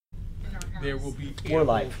There will be ample. We're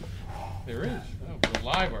live. There is. Oh, we're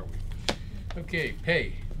live, are we? Okay,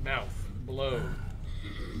 pay, mouth, blow,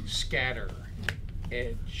 scatter,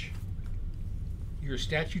 edge. Your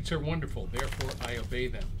statutes are wonderful, therefore I obey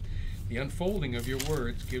them. The unfolding of your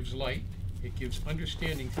words gives light. It gives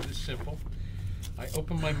understanding to the simple. I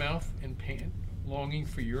open my mouth and pant, longing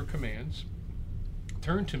for your commands.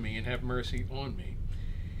 Turn to me and have mercy on me,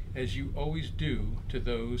 as you always do to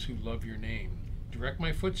those who love your name. Direct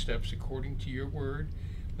my footsteps according to your word.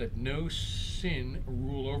 Let no sin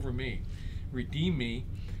rule over me. Redeem me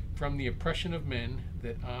from the oppression of men,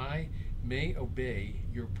 that I may obey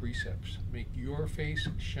your precepts. Make your face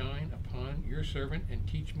shine upon your servant, and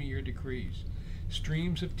teach me your decrees.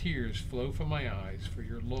 Streams of tears flow from my eyes, for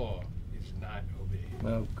your law is not obeyed.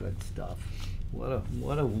 Oh, good stuff.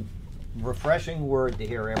 What a refreshing word to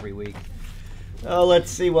hear every week.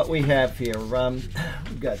 Let's see what we have here.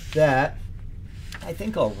 We've got that. I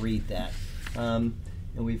think I'll read that. And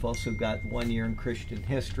we've also got 1 year in Christian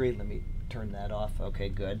history. Let me turn that off. Okay,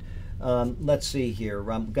 good. Let's see here.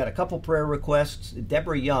 We've got a couple prayer requests.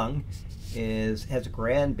 Deborah Young has a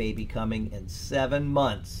grandbaby coming in 7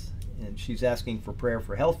 months. And she's asking for prayer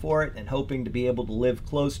for health for it and hoping to be able to live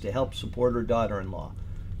close to help support her daughter-in-law.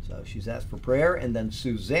 So she's asked for prayer. And then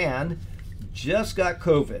Suzanne just got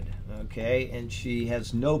COVID, okay, and she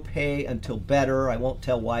has no pay until better. I won't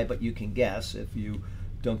tell why, but you can guess if you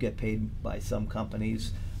don't get paid by some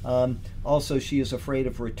companies. Also, she is afraid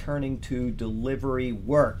of returning to delivery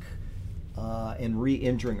work and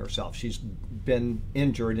re-injuring herself. She's been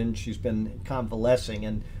injured and she's been convalescing,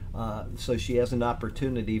 and so she has an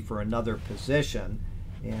opportunity for another position,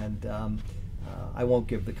 and I won't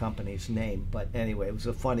give the company's name, but anyway, it was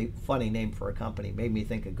a funny name for a company. Made me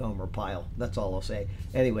think of Gomer Pyle. That's all I'll say.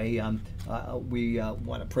 Anyway, we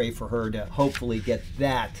want to pray for her to hopefully get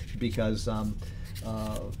that, because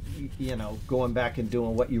going back and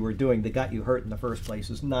doing what you were doing that got you hurt in the first place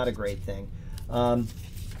is not a great thing.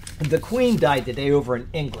 The Queen died today over in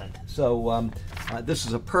England, so this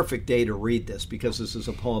is a perfect day to read this, because this is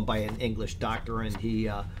a poem by an English doctor, and he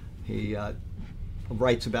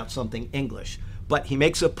writes about something English, but he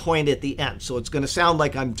makes a point at the end, so it's going to sound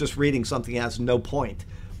like I'm just reading something that has no point,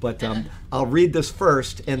 but I'll read this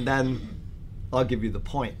first and then I'll give you the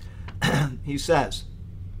point. He says,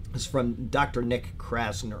 it's from Dr. Nick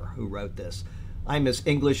Krasner, who wrote this. I'm as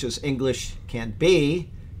English can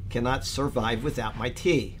be, cannot survive without my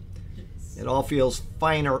tea. It all feels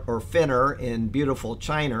finer or thinner in beautiful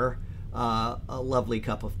china, a lovely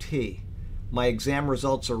cup of tea. My exam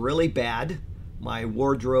results are really bad. My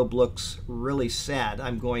wardrobe looks really sad.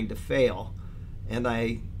 I'm going to fail, and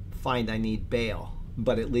I find I need bail,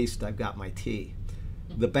 but at least I've got my tea.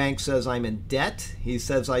 The bank says I'm in debt. He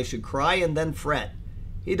says I should cry and then fret.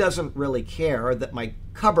 He doesn't really care that my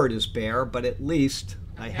cupboard is bare, but at least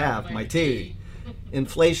I have my tea.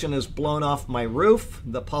 Inflation has blown off my roof.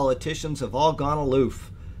 The politicians have all gone aloof.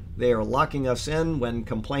 They are locking us in when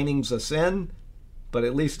complaining's a sin, but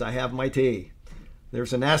at least I have my tea.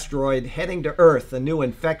 There's an asteroid heading to Earth. A new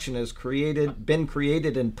infection has been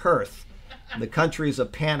created in Perth. The country's a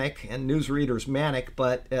panic and newsreaders manic,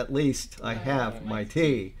 but at least I have my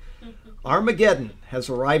tea. Armageddon has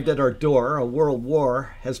arrived at our door. A world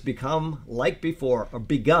war has begun like before.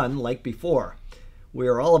 We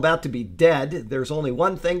are all about to be dead. There's only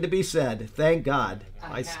one thing to be said. Thank God,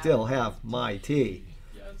 I still have my tea.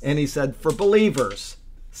 And he said, for believers,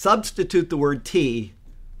 substitute the word tea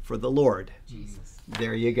for the Lord. Jesus.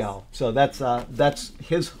 There you go. So that's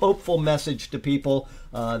his hopeful message to people.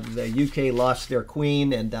 The UK lost their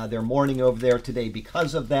queen, and they're mourning over there today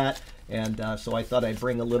because of that. And so I thought I'd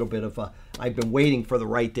bring a little bit of I've been waiting for the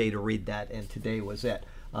right day to read that, and today was it.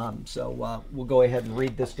 So we'll go ahead and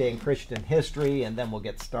read this day in Christian history, and then we'll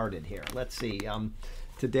get started here. Let's see.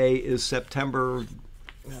 Today is September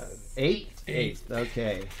 8th? 8th.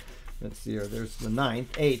 Okay. Let's see here. There's the 9th.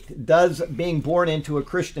 8th. Does being born into a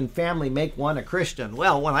Christian family make one a Christian?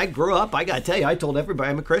 Well, when I grew up, I got to tell you, I told everybody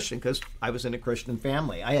I'm a Christian because I was in a Christian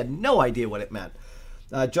family. I had no idea what it meant.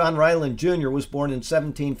 John Ryland Jr. was born in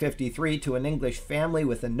 1753 to an English family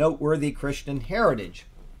with a noteworthy Christian heritage.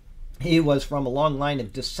 He was from a long line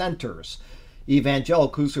of dissenters,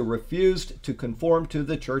 evangelicals who refused to conform to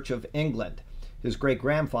the Church of England. His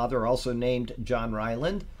great-grandfather, also named John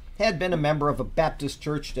Ryland, had been a member of a Baptist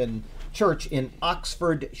church in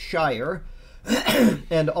Oxfordshire,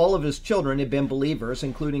 and all of his children had been believers,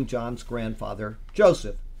 including John's grandfather,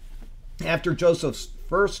 Joseph. After Joseph's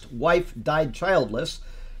first wife died childless,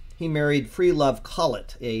 he married Freelove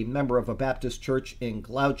Collett, a member of a Baptist church in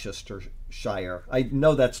Gloucestershire. I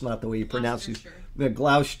know that's not the way you pronounce it.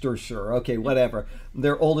 Gloucestershire. Okay, whatever.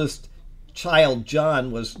 Their oldest child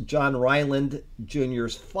John was John Ryland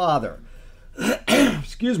Jr.'s father.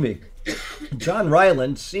 Excuse me. John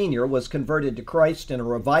Ryland Sr. was converted to Christ in a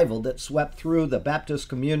revival that swept through the Baptist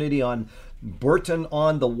community on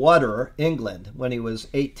Burton-on-the-Water, England, when he was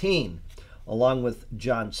 18. Along with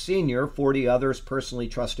John Sr., 40 others personally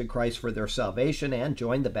trusted Christ for their salvation and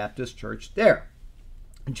joined the Baptist church there.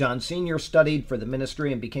 John Sr. studied for the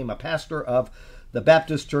ministry and became a pastor of the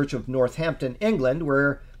Baptist Church of Northampton, England,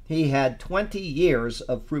 where he had 20 years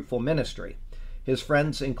of fruitful ministry. His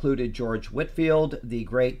friends included George Whitefield, the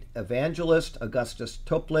great evangelist, Augustus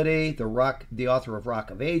Toplady, the author of Rock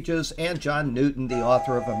of Ages, and John Newton, the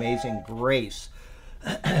author of Amazing Grace.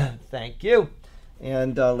 Thank you.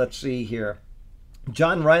 And let's see here.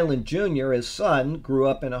 John Ryland Jr., his son, grew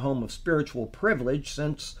up in a home of spiritual privilege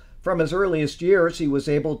since from his earliest years he was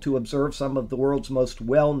able to observe some of the world's most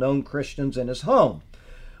well-known Christians in his home.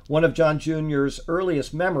 One of John Jr.'s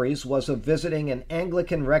earliest memories was of visiting an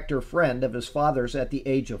Anglican rector friend of his father's at the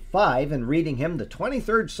age of 5 and reading him the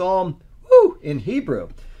 23rd Psalm in Hebrew.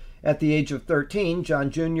 At the age of 13,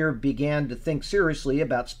 John Jr. began to think seriously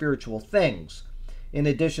about spiritual things. In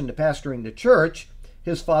addition to pastoring the church,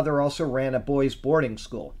 his father also ran a boys' boarding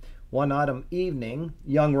school. One autumn evening,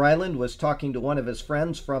 young Ryland was talking to one of his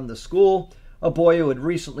friends from the school, a boy who had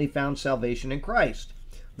recently found salvation in Christ.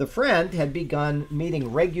 The friend had begun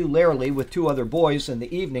meeting regularly with 2 other boys in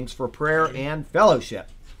the evenings for prayer and fellowship.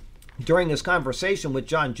 During his conversation with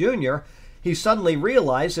John Jr., he suddenly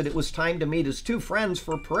realized that it was time to meet his 2 friends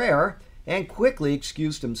for prayer and quickly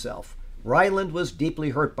excused himself. Ryland was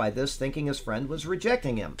deeply hurt by this, thinking his friend was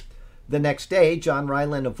rejecting him. The next day, John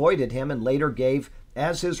Ryland avoided him and later gave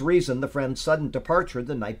as his reason the friend's sudden departure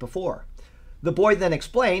the night before. The boy then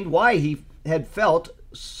explained why he had felt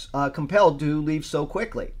compelled to leave so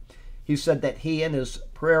quickly. He said that he and his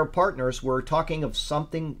prayer partners were talking of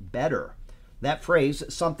something better. That phrase,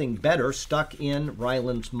 something better, stuck in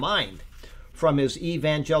Ryland's mind. From his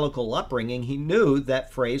evangelical upbringing, he knew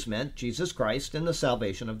that phrase meant Jesus Christ and the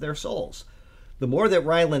salvation of their souls. The more that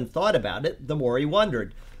Ryland thought about it, the more he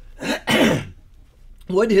wondered,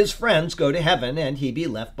 would his friends go to heaven and he be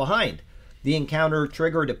left behind? The encounter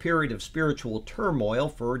triggered a period of spiritual turmoil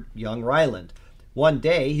for young Ryland. One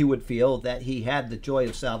day he would feel that he had the joy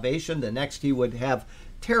of salvation, the next he would have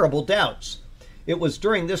terrible doubts. It was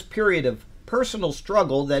during this period of personal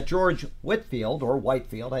struggle that George Whitefield, or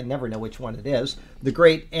Whitefield, I never know which one it is, the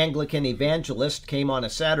great Anglican evangelist, came on a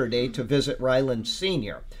Saturday to visit Ryland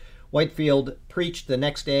Sr. Whitefield preached the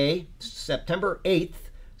next day, September 8th,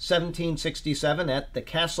 1767, at the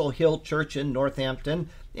Castle Hill Church in Northampton,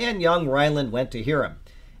 and young Ryland went to hear him.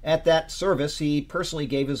 At that service, he personally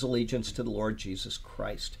gave his allegiance to the Lord Jesus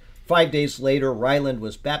Christ. 5 days later, Ryland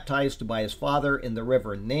was baptized by his father in the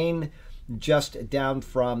River Nain, just down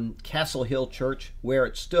from Castle Hill Church, where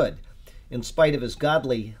it stood. In spite of his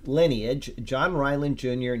godly lineage, John Ryland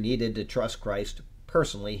Jr. needed to trust Christ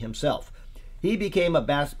personally himself. He became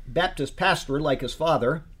a Baptist pastor like his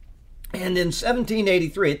father, and in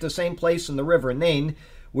 1783, at the same place in the River Nain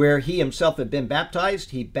where he himself had been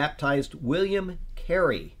baptized, he baptized William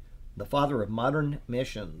Carey, the father of modern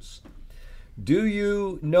missions. Do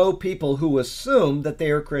you know people who assume that they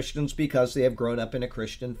are Christians because they have grown up in a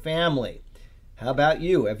Christian family? How about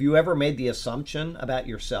you? Have you ever made the assumption about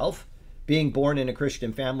yourself? Being born in a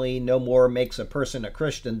Christian family no more makes a person a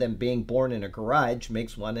Christian than being born in a garage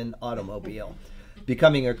makes one an automobile.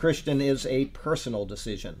 Becoming a Christian is a personal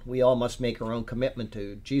decision. We all must make our own commitment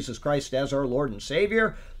to Jesus Christ as our Lord and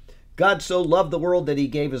Savior. God so loved the world that he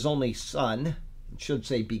gave his only Son, should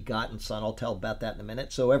say begotten Son, I'll tell about that in a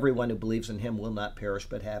minute, so everyone who believes in him will not perish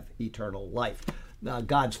but have eternal life.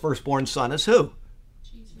 God's firstborn son is who?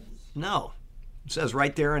 Jesus. No. It says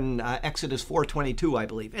right there in Exodus 4:22, I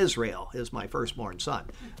believe, Israel is my firstborn son.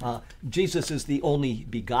 Jesus is the only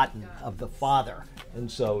begotten of the Father.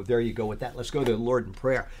 And so there you go with that. Let's go to the Lord in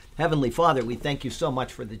prayer. Heavenly Father, we thank you so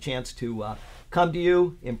much for the chance to come to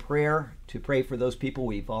you in prayer, to pray for those people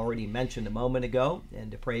we've already mentioned a moment ago, and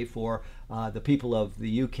to pray for the people of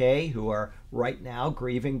the UK who are right now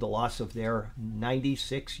grieving the loss of their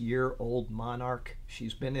 96-year-old monarch.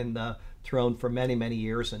 She's been in the throne for many, many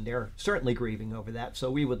years, and they're certainly grieving over that.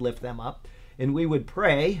 So we would lift them up, and we would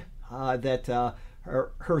pray that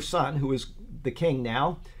her son, who is the king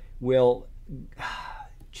now, will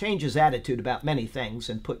change his attitude about many things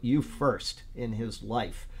and put you first in his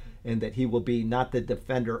life, and that he will be not the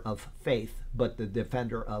defender of faith, but the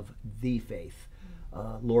defender of the faith.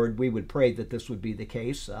 Lord, we would pray that this would be the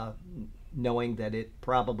case, knowing that it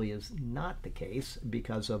probably is not the case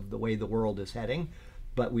because of the way the world is heading,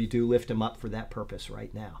 but we do lift him up for that purpose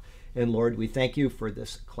right now. And Lord, we thank you for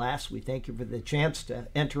this class. We thank you for the chance to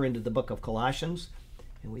enter into the book of Colossians.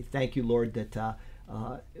 And we thank you, Lord, that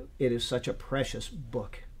it is such a precious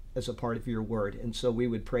book as a part of your word. And so we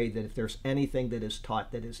would pray that if there's anything that is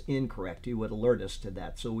taught that is incorrect, you would alert us to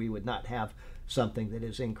that, so we would not have something that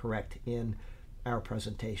is incorrect in our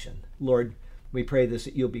presentation. Lord, we pray this,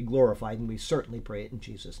 that you'll be glorified, and we certainly pray it in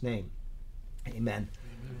Jesus' name. Amen.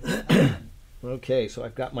 Okay, so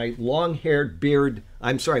I've got my long-haired bandana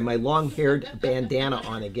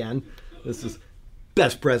on again. This is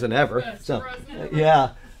best present ever.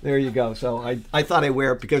 Yeah, there you go. So I thought I'd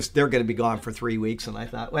wear it because they're going to be gone for 3 weeks, and I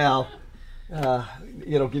thought, well,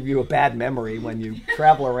 it'll give you a bad memory when you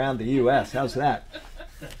travel around the U.S. How's that?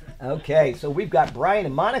 Okay, so we've got Brian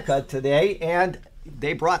and Monica today, and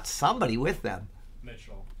they brought somebody with them.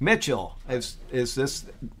 Mitchell. Is this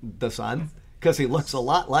the son? Because he looks a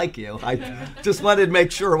lot like you. I just wanted to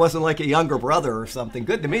make sure it wasn't like a younger brother or something.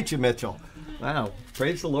 Good to meet you, Mitchell. Wow,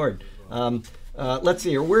 praise the Lord. Let's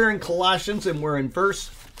see here. We're in Colossians, and we're in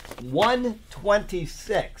verse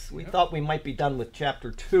 126. We thought we might be done with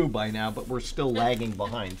chapter 2 by now, but we're still lagging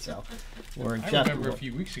behind. So we're in chapter 1. I remember a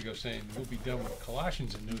few weeks ago saying we'll be done with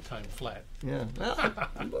Colossians in no time flat. Yeah,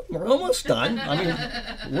 well, we're almost done. I mean,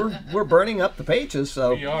 we're burning up the pages,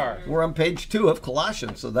 so we are. We're on page 2 of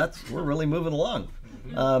Colossians, so we're really moving along.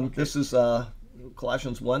 Okay. This is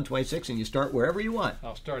Colossians 1:26, and you start wherever you want.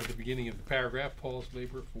 I'll start at the beginning of the paragraph. Paul's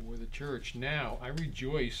labor for the church. Now I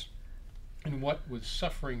rejoice in what was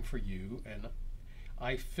suffering for you, and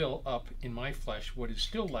I fill up in my flesh what is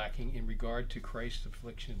still lacking in regard to Christ's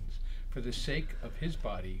afflictions, for the sake of his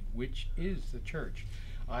body, which is the church.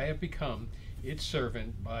 I have become its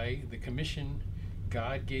servant by the commission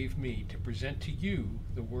God gave me to present to you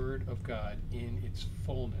the word of God in its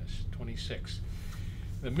fullness. 26.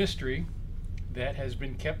 The mystery that has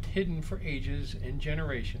been kept hidden for ages and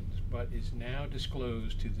generations, but is now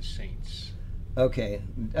disclosed to the saints. Okay,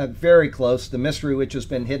 very close. The mystery which has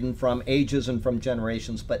been hidden from ages and from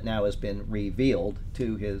generations, but now has been revealed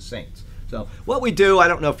to his saints. So what we do, I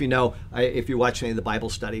don't know if you know, if you watch any of the Bible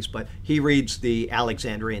studies, but he reads the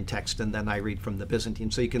Alexandrian text and then I read from the Byzantine,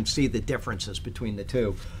 so you can see the differences between the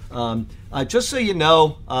two. Just so you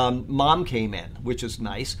know, Mom came in, which is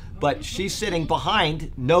nice, but she's sitting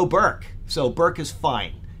behind no Burke, so Burke is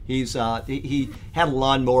fine. He had a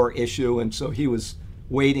lawnmower issue, and so he was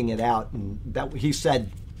waiting it out, and that he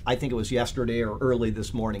said, I think it was yesterday or early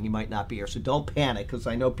this morning, he might not be here. So don't panic, because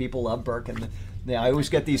I know people love Burke, and I always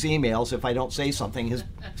get these emails if I don't say something. Is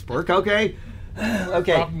Burke okay?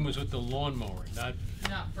 Okay. The problem was with the lawnmower, not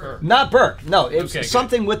Burke. Not Burke. No, it was okay,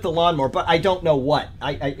 something with the lawnmower, but I don't know what.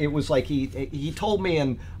 It was like he told me,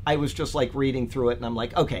 and I was just like reading through it, and I'm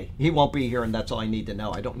like, okay, he won't be here, and that's all I need to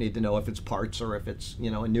know. I don't need to know if it's parts or if it's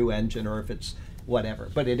a new engine or if it's whatever,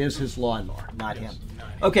 but it is his lawnmower, not him.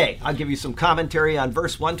 Okay, I'll give you some commentary on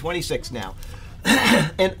verse 126 now.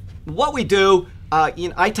 And what we do,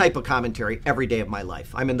 I type a commentary every day of my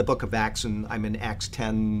life. I'm in the book of Acts, and I'm in Acts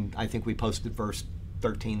 10. I think we posted verse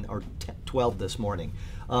 13 or 12 this morning.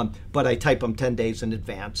 But I type them 10 days in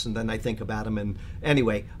advance, and then I think about them. And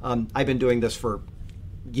anyway, I've been doing this for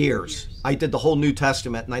years. I did the whole New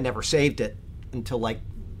Testament, and I never saved it until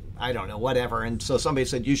I don't know, whatever. And so somebody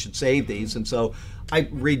said, you should save these. And so I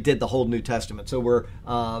redid the whole New Testament. So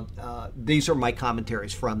these are my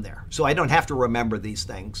commentaries from there. So I don't have to remember these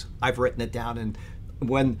things. I've written it down. And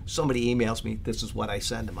when somebody emails me, this is what I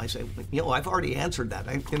send them. I say, I've already answered that.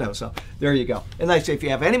 So there you go. And I say, if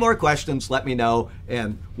you have any more questions, let me know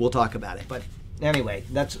and we'll talk about it. But anyway,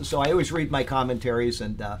 so I always read my commentaries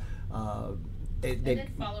and they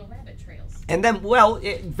follow rabbit trails. And then,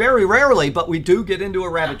 very rarely, but we do get into a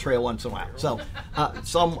rabbit trail once in a while. So,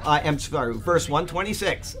 I'm sorry, verse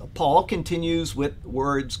 126, Paul continues with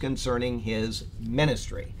words concerning his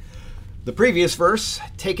ministry. The previous verse,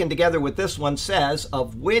 taken together with this one, says,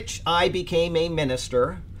 of which I became a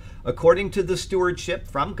minister, according to the stewardship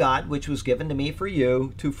from God, which was given to me for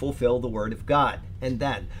you to fulfill the word of God. And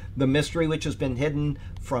then, the mystery which has been hidden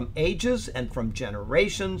from ages and from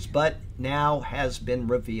generations, but now has been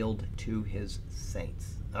revealed to his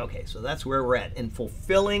saints. Okay, so that's where we're at. In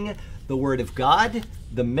fulfilling the word of God,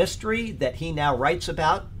 the mystery that he now writes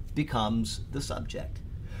about becomes the subject.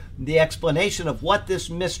 The explanation of what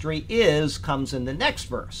this mystery is comes in the next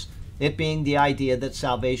verse, it being the idea that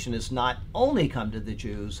salvation has not only come to the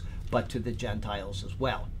Jews, but to the Gentiles as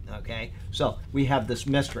well. Okay, so we have this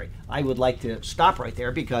mystery. I would like to stop right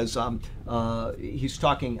there because he's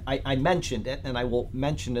talking, I mentioned it, and I will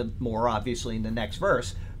mention it more obviously in the next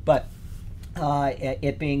verse, but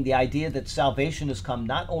it being the idea that salvation has come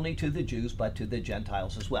not only to the Jews, but to the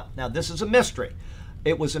Gentiles as well. Now, this is a mystery.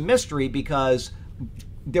 it was a mystery because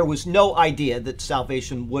there was no idea that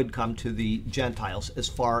salvation would come to the Gentiles as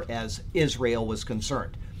far as Israel was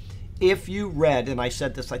concerned. If you read, and I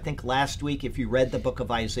said this I think last week, if you read the book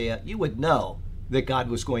of Isaiah, you would know that God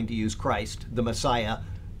was going to use Christ, the Messiah,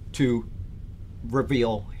 to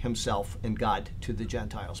reveal himself and God to the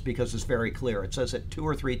Gentiles, because it's very clear. It says it 2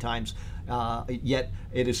 or 3 times, yet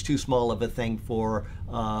it is too small of a thing for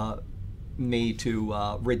me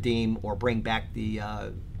to redeem or bring back the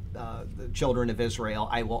children of Israel.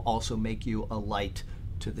 I will also make you a light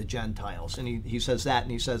to the Gentiles. And he says that,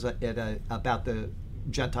 and he says it about the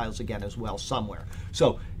Gentiles again as well somewhere.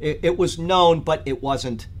 So it was known, but it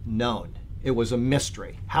wasn't known. It was a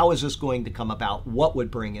mystery. How is this going to come about? What would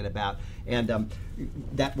bring it about? And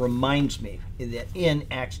that reminds me that in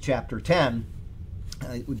Acts chapter 10,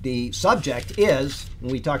 the subject is,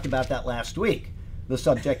 and we talked about that last week, the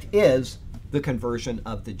subject is the conversion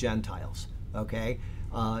of the Gentiles. Okay?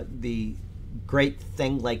 The great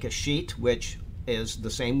thing like a sheet, which is the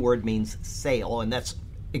same word, means sail, and that's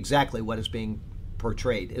exactly what is being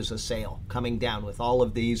portrayed, is a sail coming down with all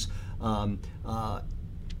of these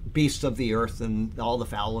beasts of the earth and all the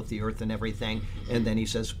fowl of the earth and everything. And then he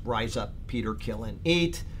says, rise up, Peter, kill and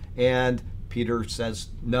eat. And Peter says,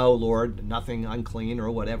 no, Lord, nothing unclean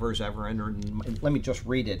or whatever is ever entered. Let me just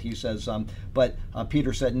read it. He says, but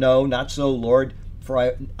Peter said, no, not so, Lord,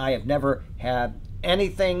 for I have never had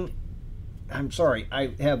anything,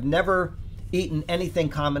 I have never eaten anything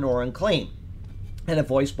common or unclean. And a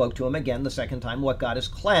voice spoke to him again the second time, what God has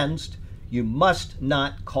cleansed, you must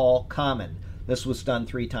not call common. This was done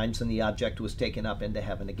 3 times, and the object was taken up into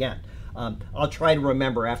heaven again. I'll try to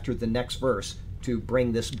remember after the next verse to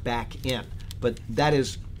bring this back in. But that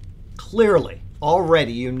is clearly,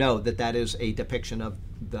 already you know that is a depiction of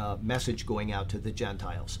the message going out to the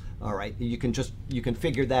Gentiles. All right, you can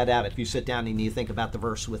figure that out if you sit down and you think about the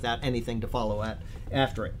verse without anything to follow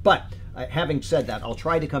after it. But having said that, I'll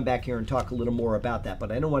try to come back here and talk a little more about that,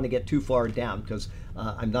 but I don't want to get too far down because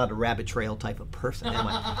I'm not a rabbit trail type of person.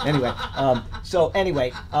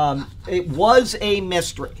 Anyway, it was a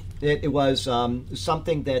mystery. It was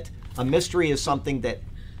something that, a mystery is something that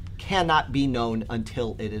cannot be known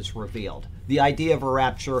until it is revealed. The idea of a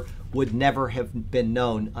rapture would never have been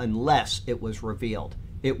known unless it was revealed.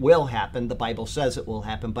 It will happen. The Bible says it will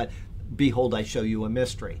happen, but behold, I show you a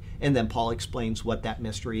mystery. And then Paul explains what that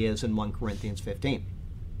mystery is in 1 Corinthians 15.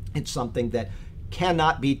 It's something that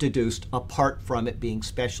cannot be deduced apart from it being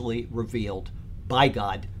specially revealed by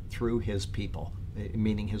God through his people,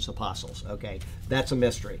 meaning his apostles. Okay, that's a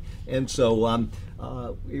mystery. And so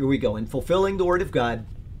here we go. In fulfilling the word of God,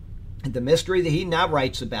 the mystery that he now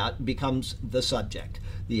writes about becomes the subject.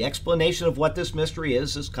 The explanation of what this mystery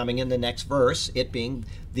is coming in the next verse, it being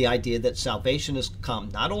the idea that salvation has come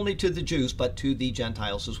not only to the Jews, but to the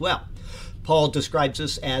Gentiles as well. Paul describes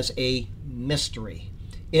this as a mystery.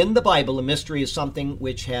 In the Bible, a mystery is something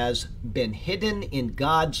which has been hidden in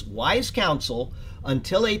God's wise counsel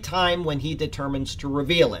until a time when he determines to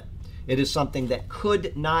reveal it. It is something that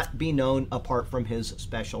could not be known apart from his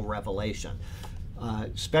special revelation.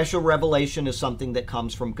 Special revelation is something that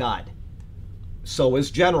comes from God. So is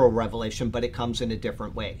general revelation, but it comes in a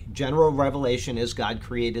different way. General revelation is God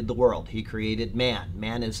created the world. He created man.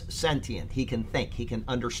 Man is sentient. He can think. He can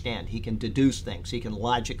understand. He can deduce things. He can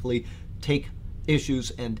logically take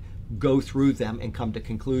issues and go through them and come to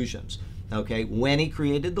conclusions. Okay, when he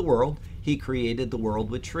created the world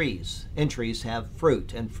with trees. And trees have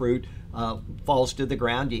fruit. And fruit falls to the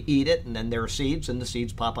ground. You eat it, and then there are seeds, and the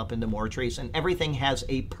seeds pop up into more trees. And everything has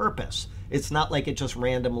a purpose. It's not like it just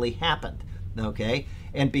randomly happened. Okay,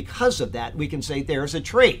 and because of that, we can say there's a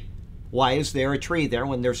tree. Why is there a tree there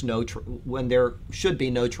when there's when there should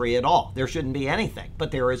be no tree at all? There shouldn't be anything,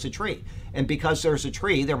 but there is a tree. And because there's a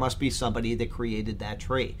tree, there must be somebody that created that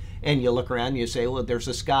tree. And you look around and you say, well, there's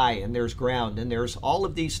a sky and there's ground and there's all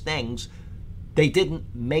of these things. They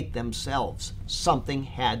didn't make themselves. Something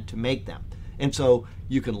had to make them. And so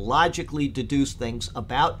you can logically deduce things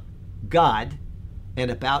about God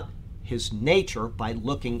and about his nature by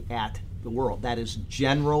looking at the world. That is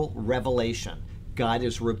general revelation. God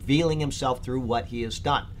is revealing himself through what he has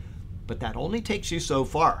done. But that only takes you so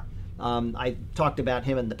far. I talked about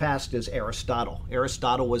him in the past as Aristotle.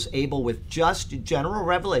 Aristotle was able, with just general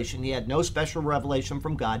revelation, he had no special revelation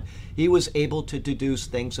from God, he was able to deduce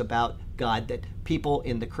things about God that people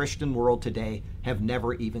in the Christian world today have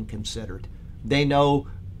never even considered. They know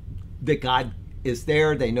that God is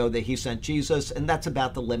there, they know that he sent Jesus, and that's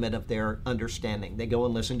about the limit of their understanding. They go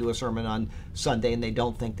and listen to a sermon on Sunday and they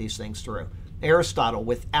don't think these things through. Aristotle,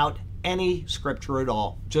 without any scripture at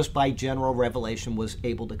all, just by general revelation, was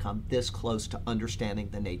able to come this close to understanding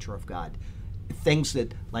the nature of God. Things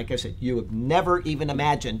that, like I said, you have never even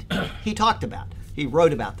imagined, he talked about. He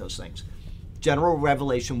wrote about those things. General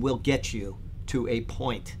revelation will get you to a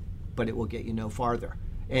point, but it will get you no farther.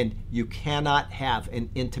 And you cannot have an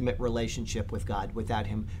intimate relationship with God without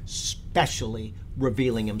him specially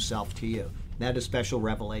revealing himself to you. That is special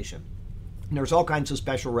revelation. And there's all kinds of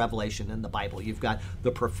special revelation in the Bible. You've got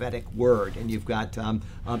the prophetic word, and you've got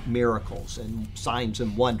miracles and signs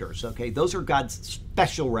and wonders. Okay, those are God's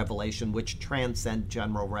special revelation, which transcend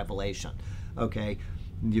general revelation. Okay,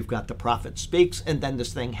 you've got the prophet speaks, and then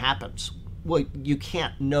this thing happens. Well, you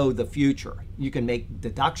can't know the future. You can make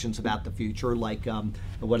deductions about the future, like,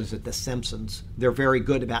 The Simpsons. They're very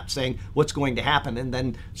good about saying what's going to happen, and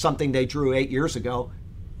then something they drew 8 years ago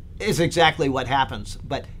is exactly what happens.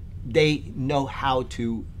 But they know how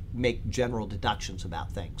to make general deductions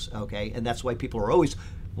about things, okay? And that's why people are always,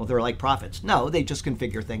 well, they're like prophets. No, they just can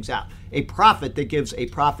figure things out. A prophet that gives a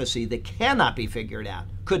prophecy that cannot be figured out,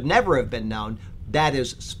 could never have been known, that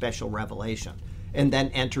is special revelation. And then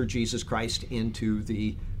enter Jesus Christ into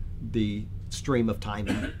the stream of time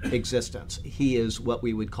and existence. He is what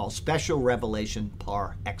we would call special revelation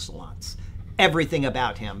par excellence. Everything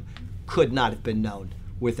about him could not have been known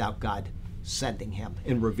without God sending him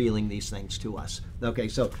and revealing these things to us. Okay,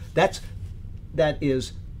 so that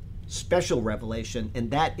is special revelation,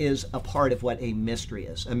 and that is a part of what a mystery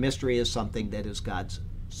is. A mystery is something that is God's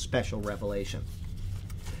special revelation.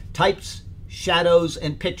 Types, shadows,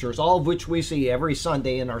 and pictures, all of which we see every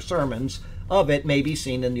Sunday in our sermons, of it may be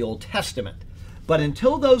seen in the Old Testament. But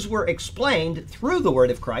until those were explained through the word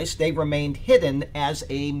of Christ, they remained hidden as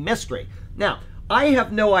a mystery. Now, I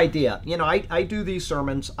have no idea. I do these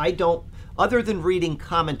sermons. I don't, other than reading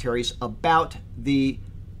commentaries about the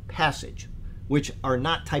passage, which are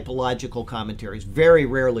not typological commentaries. Very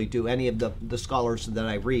rarely do any of the scholars that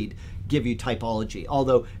I read give you typology,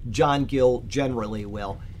 although John Gill generally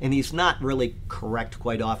will, and he's not really correct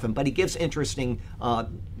quite often, but he gives interesting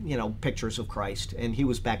pictures of Christ, and he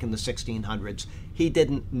was back in the 1600s. He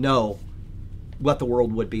didn't know what the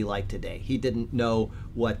world would be like today. He didn't know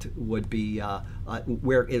what would be,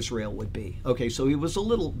 where Israel would be. Okay, so he was a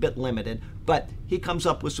little bit limited, but he comes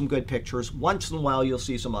up with some good pictures. Once in a while you'll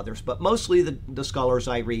see some others, but mostly the scholars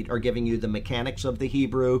I read are giving you the mechanics of the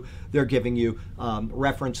Hebrew. They're giving you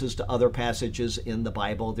references to other passages in the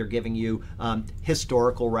Bible. They're giving you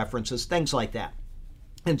historical references, things like that.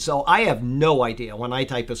 And so I have no idea when I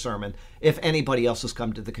type a sermon if anybody else has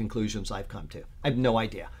come to the conclusions I've come to. I have no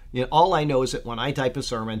idea. All I know is that when I type a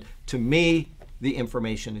sermon, to me, the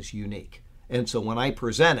information is unique. And so when I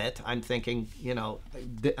present it, I'm thinking,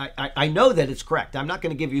 I know that it's correct. I'm not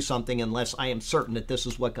going to give you something unless I am certain that this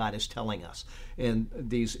is what God is telling us. And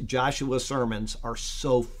these Joshua sermons are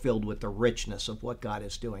so filled with the richness of what God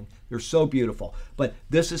is doing. They're so beautiful. But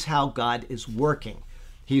this is how God is working.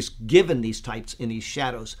 He's given these types and these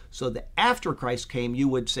shadows so that after Christ came, you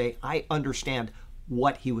would say, I understand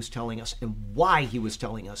what he was telling us and why he was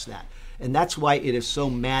telling us that. And that's why it is so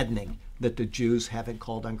maddening that the Jews haven't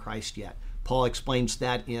called on Christ yet. Paul explains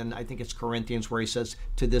that in, I think it's Corinthians, where he says,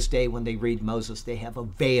 to this day when they read Moses, they have a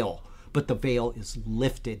veil, but the veil is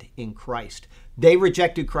lifted in Christ. They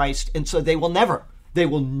rejected Christ, and so they will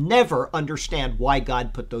never understand why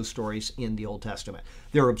God put those stories in the Old Testament.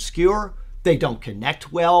 They're obscure. They don't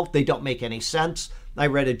connect well. They don't make any sense. I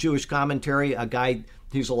read a Jewish commentary, a guy,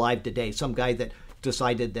 he's alive today, some guy that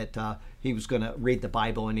decided that he was going to read the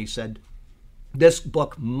Bible, and he said, this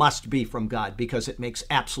book must be from God because it makes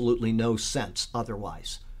absolutely no sense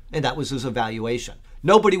otherwise. And that was his evaluation.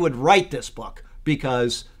 Nobody would write this book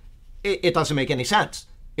because it doesn't make any sense.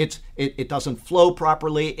 It doesn't flow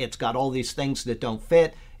properly. It's got all these things that don't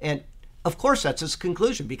fit. And of course, that's his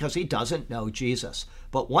conclusion because he doesn't know Jesus.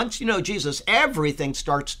 But once you know Jesus, everything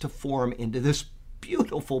starts to form into this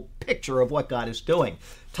beautiful picture of what God is doing.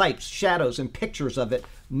 Types, shadows, and pictures of it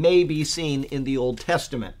may be seen in the Old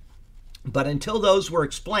Testament. But until those were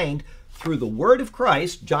explained through the word of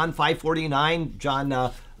Christ, John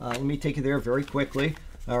 5:49, let me take you there very quickly.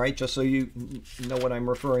 All right, just so you know what I'm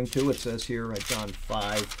referring to. It says here at John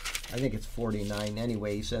 5, I think it's 49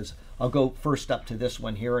 anyway. He says, I'll go first up to this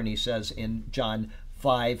one here, and he says in John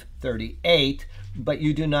 5:38, but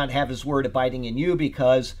you do not have his word abiding in you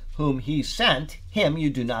because whom he sent, him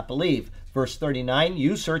you do not believe. Verse 39,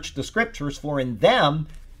 you search the scriptures, for in them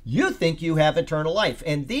you think you have eternal life,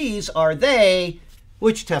 and these are they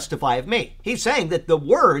which testify of me. He's saying that the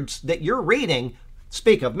words that you're reading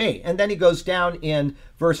speak of me. And then he goes down in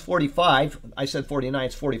verse 45, I said 49,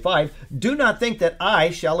 it's 45, do not think that I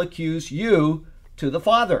shall accuse you to the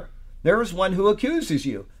Father. There is one who accuses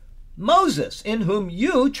you, Moses, in whom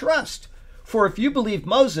you trust. For if you believe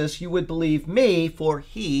Moses, you would believe me, for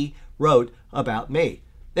he wrote about me.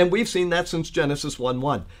 And we've seen that since Genesis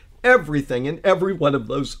 1:1. Everything in every one of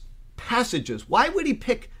those passages. Why would he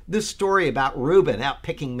pick this story about Reuben out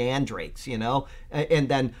picking mandrakes, and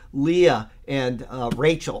then Leah and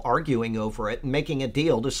Rachel arguing over it and making a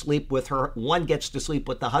deal to sleep with her? One gets to sleep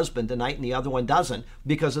with the husband tonight and the other one doesn't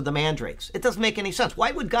because of the mandrakes. It doesn't make any sense.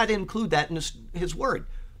 Why would God include that in his word?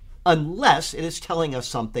 Unless it is telling us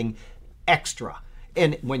something extra.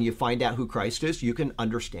 And when you find out who Christ is, you can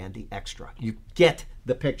understand the extra. You get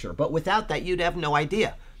the picture. But without that, you'd have no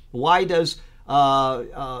idea. Why does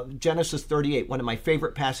Genesis 38, one of my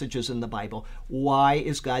favorite passages in the Bible, why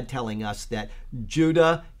is God telling us that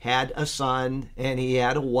Judah had a son and he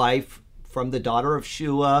had a wife from the daughter of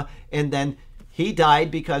Shua, and then he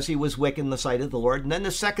died because he was wicked in the sight of the Lord, and then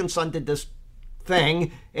the second son did this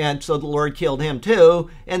thing, and so the Lord killed him too,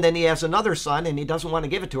 and then he has another son and he doesn't want to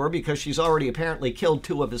give it to her because she's already apparently killed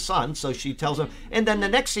two of his sons, so she tells him, and then the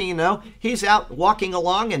next thing you know, he's out walking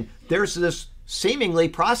along and there's this seemingly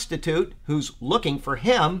prostitute who's looking for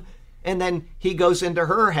him, and then he goes into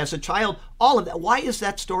her, has a child. All of that. Why is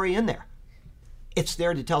that story in there? It's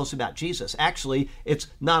there to tell us about Jesus. Actually, it's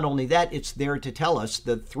not only that, it's there to tell us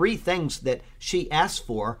the three things that she asked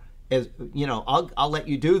for. Is, I'll let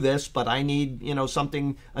you do this, but I need,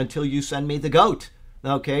 something until you send me the goat.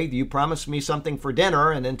 Okay, you promised me something for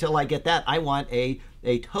dinner, and until I get that, I want a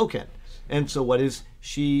token. And so what does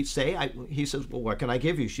she say? He says, well, what can I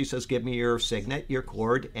give you? She says, give me your signet, your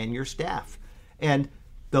cord, and your staff. And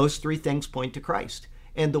those three things point to Christ.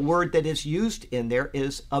 And the word that is used in there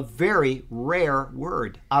is a very rare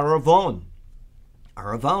word, aravon.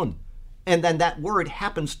 Aravon. And then that word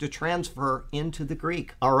happens to transfer into the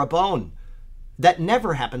Greek, arabon. That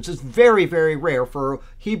never happens. It's very, very rare for a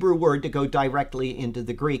Hebrew word to go directly into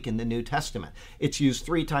the Greek in the New Testament. It's used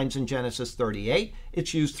 3 times in Genesis 38.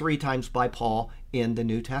 It's used 3 times by Paul in the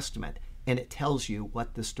New Testament. And it tells you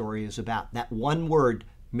what the story is about. That one word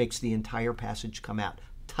makes the entire passage come out.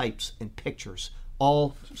 Types and pictures,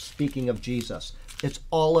 all speaking of Jesus. It's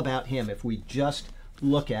all about him if we just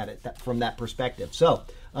look at it from that perspective. So,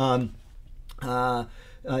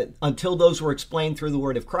 until those were explained through the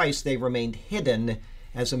word of Christ, they remained hidden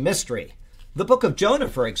as a mystery. The book of Jonah,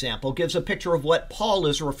 for example, gives a picture of what Paul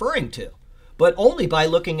is referring to, but only by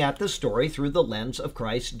looking at the story through the lens of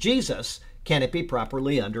Christ Jesus can it be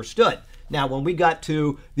properly understood. Now, when we got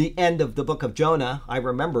to the end of the book of Jonah, I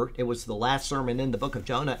remember it was the last sermon in the book of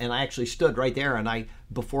Jonah, and I actually stood right there, and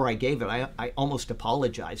before I gave it, I almost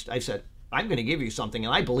apologized. I said, I'm going to give you something,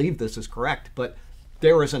 and I believe this is correct, but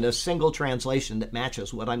there isn't a single translation that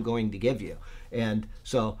matches what I'm going to give you. And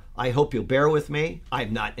so I hope you'll bear with me.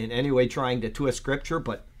 I'm not in any way trying to twist scripture,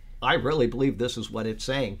 but I really believe this is what it's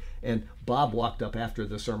saying. And Bob walked up after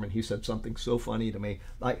the sermon. He said something so funny to me.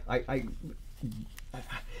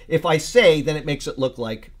 If I say, then it makes it look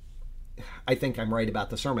like I think I'm right about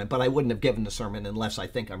the sermon, but I wouldn't have given the sermon unless I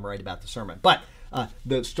think I'm right about the sermon. But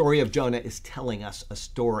the story of Jonah is telling us a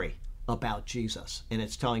story about Jesus, and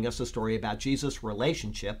it's telling us a story about Jesus'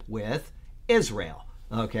 relationship with Israel.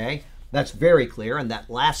 Okay, that's very clear, and that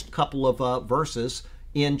last couple of verses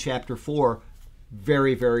in chapter 4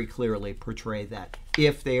 very, very clearly portray that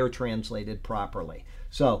if they are translated properly.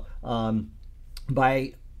 So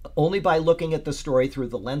only by looking at the story through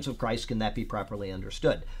the lens of Christ can that be properly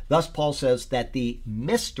understood. Thus, Paul says that the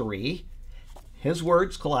mystery, his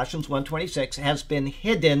words, Colossians 1:26, has been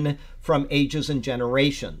hidden from ages and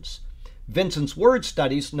generations. Vincent's Word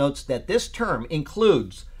Studies notes that this term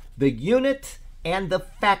includes the unit and the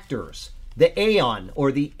factors, the aeon,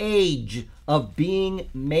 or the age of being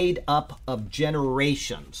made up of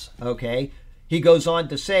generations. Okay? He goes on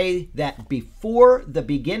to say that before the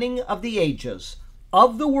beginning of the ages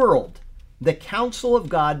of the world, the counsel of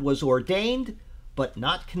God was ordained but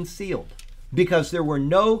not concealed, because there were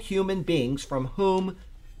no human beings from whom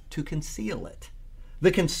to conceal it.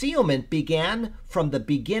 The concealment began from the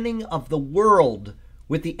beginning of the world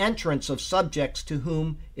with the entrance of subjects to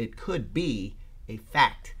whom it could be a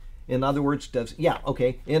fact. In other words,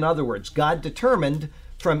 God determined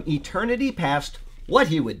from eternity past what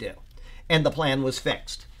he would do, and the plan was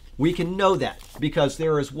fixed. We can know that because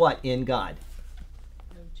there is what in God?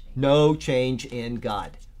 No change in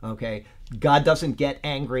God. Okay? God doesn't get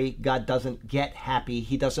angry. God doesn't get happy.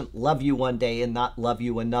 He doesn't love you one day and not love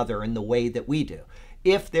you another in the way that we do.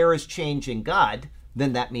 If there is change in God,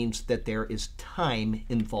 then that means that there is time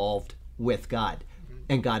involved with God.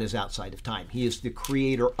 And God is outside of time. He is the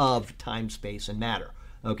creator of time, space, and matter.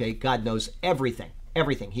 Okay? God knows everything.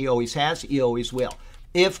 Everything. He always has. He always will.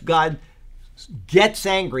 If God gets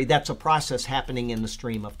angry, that's a process happening in the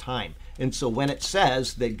stream of time. And so when it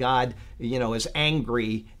says that God, is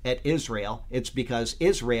angry at Israel, it's because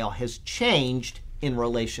Israel has changed in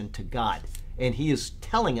relation to God. And he is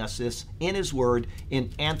telling us this in his word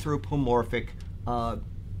in anthropomorphic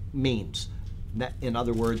means. In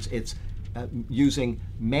other words, it's using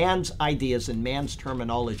man's ideas and man's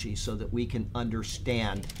terminology so that we can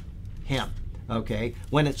understand him. Okay?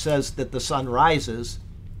 When it says that the sun rises,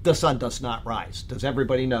 the sun does not rise. Does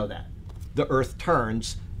everybody know that? The earth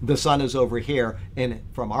turns, the sun is over here, and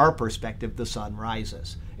from our perspective, the sun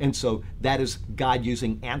rises. And so that is God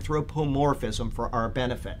using anthropomorphism for our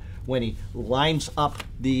benefit. When he lines up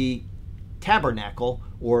the tabernacle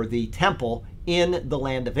or the temple in the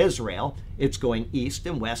land of Israel, it's going east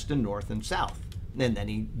and west and north and south. And then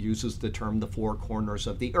he uses the term the four corners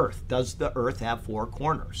of the earth. Does the earth have four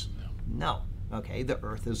corners? No. Okay, the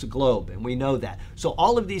earth is a globe, and we know that. So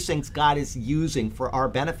all of these things God is using for our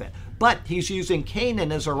benefit. But he's using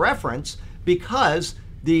Canaan as a reference because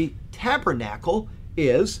the tabernacle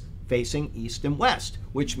is facing east and west,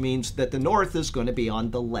 which means that the north is going to be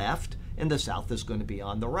on the left and the south is going to be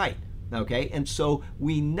on the right. Okay, and so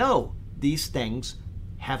we know these things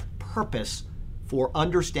have purpose for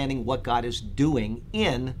understanding what God is doing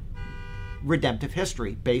in redemptive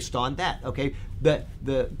history based on that. Okay,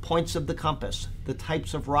 the points of the compass, the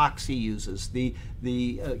types of rocks he uses, the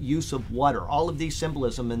use of water, all of these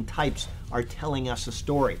symbolism and types are telling us a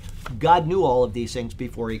story. God knew all of these things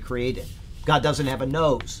before he created. God doesn't have a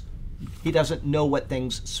nose. He doesn't know what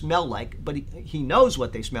things smell like, but he knows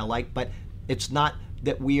what they smell like. But it's not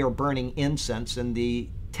that we are burning incense in the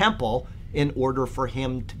temple in order for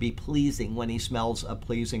him to be pleasing when he smells a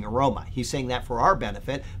pleasing aroma. He's saying that for our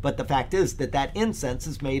benefit, but the fact is that that incense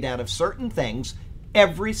is made out of certain things,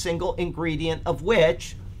 every single ingredient of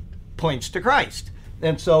which points to Christ.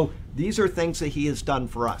 And so these are things that he has done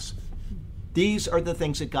for us. These are the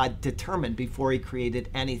things that God determined before he created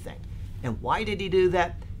anything. And why did he do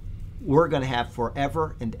that? We're going to have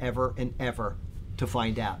forever and ever and ever to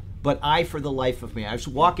find out. But for the life of me, I was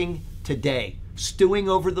walking today, stewing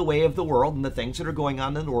over the way of the world and the things that are going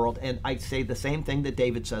on in the world, and I say the same thing that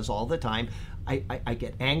David says all the time. I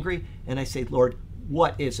get angry, and I say, Lord,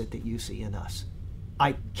 what is it that you see in us?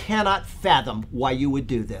 I cannot fathom why you would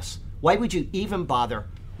do this. Why would you even bother?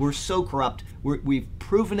 We're so corrupt. We've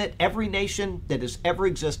proven it. Every nation that has ever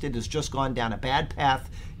existed has just gone down a bad path.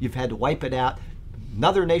 You've had to wipe it out.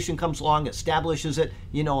 Another nation comes along, establishes it,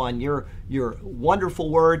 on your wonderful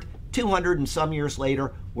word. 200 and some years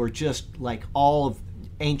later, we're just like all of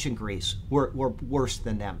ancient Greece. We're worse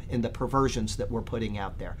than them in the perversions that we're putting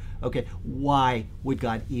out there. Okay, why would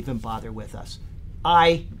God even bother with us?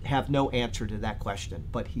 I have no answer to that question,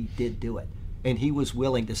 but he did do it. And he was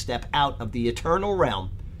willing to step out of the eternal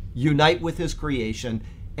realm, unite with his creation,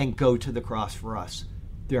 and go to the cross for us.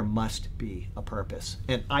 There must be a purpose.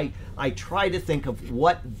 And I try to think of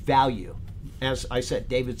what value, as I said,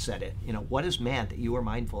 David said it, what is man that you are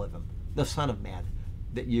mindful of him? The Son of Man,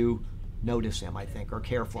 that you notice him, I think, or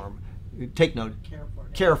care for him. Take note.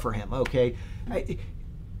 Care for him, okay?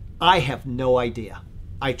 I have no idea.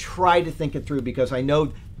 I try to think it through because I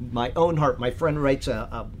know my own heart. My friend writes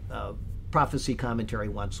a prophecy commentary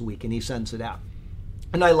once a week, and he sends it out.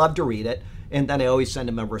 And I love to read it, and then I always send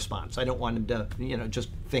him a response. I don't want him to, just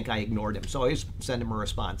think I ignored him. So I always send him a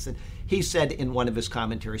response. And he said in one of his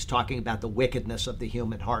commentaries, talking about the wickedness of the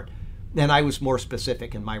human heart, and I was more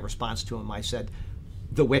specific in my response to him. I said,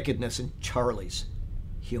 the wickedness in Charlie's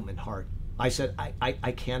human heart. I said,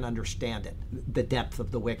 I can't understand it, the depth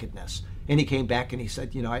of the wickedness. And he came back and he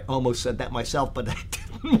said, I almost said that myself, but I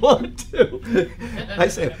didn't want to. I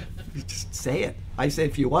said, just say it. I said,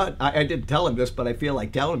 if you want, I didn't tell him this, but I feel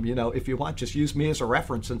like telling him, if you want, just use me as a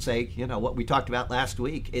reference and say, what we talked about last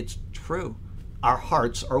week. It's true. Our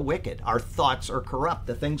hearts are wicked. Our thoughts are corrupt.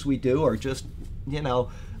 The things we do are just,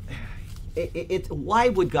 why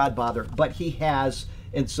would God bother? But he has,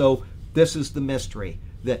 and so this is the mystery,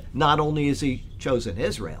 that not only has he chosen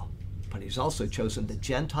Israel, but he's also chosen the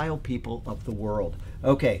Gentile people of the world.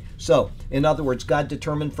 Okay, so in other words, God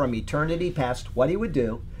determined from eternity past what he would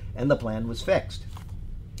do, and the plan was fixed.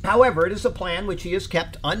 However, it is a plan which he has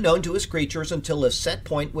kept unknown to his creatures until a set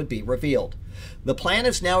point would be revealed. The plan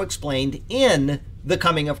is now explained in the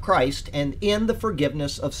coming of Christ and in the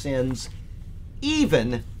forgiveness of sins,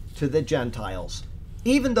 even to the Gentiles.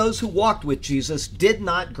 Even those who walked with Jesus did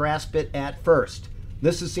not grasp it at first.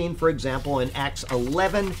 This is seen, for example, in Acts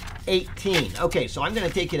 11:18. Okay, so I'm going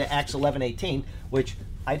to take you to Acts 11:18, which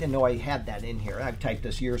I didn't know I had that in here. I've typed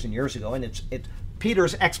this years and years ago, and it's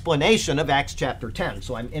Peter's explanation of Acts chapter 10.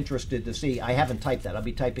 So I'm interested to see. I haven't typed that. I'll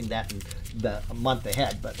be typing that in the month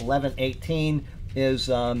ahead. But 11:18 is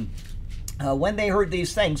when they heard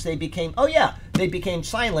these things, they became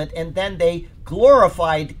silent, and then they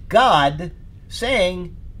glorified God,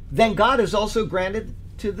 saying, then God has also granted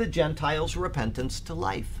to the Gentiles repentance to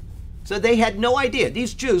life. So they had no idea.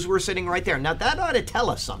 These Jews were sitting right there. Now that ought to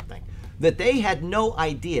tell us something, that they had no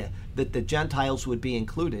idea that the Gentiles would be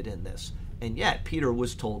included in this. And yet Peter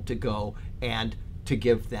was told to go and to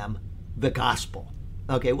give them the gospel.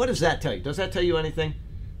 Okay, what does that tell you? Does that tell you anything?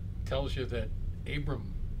 Tells you that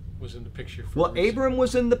Abram was in the picture. Well, Abram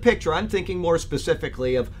was in the picture. I'm thinking more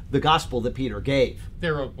specifically of the gospel that Peter gave.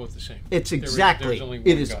 They're both the same. It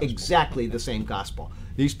is exactly the same gospel.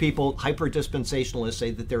 These people, hyper-dispensationalists, say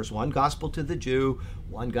that there's one gospel to the Jew,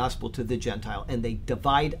 one gospel to the Gentile, and they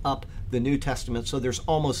divide up the New Testament so there's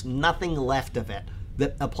almost nothing left of it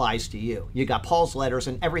that applies to you. You got Paul's letters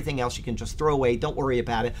and everything else you can just throw away. Don't worry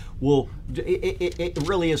about it. It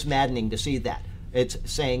really is maddening to see that. It's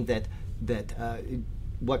saying that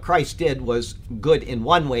what Christ did was good in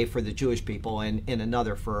one way for the Jewish people and in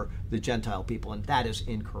another for the Gentile people, and that is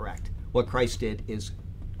incorrect. What Christ did is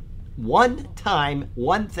one time,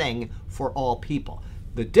 one thing for all people.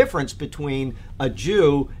 The difference between a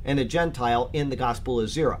Jew and a Gentile in the gospel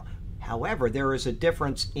is zero. However, there is a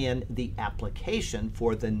difference in the application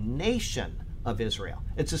for the nation of Israel.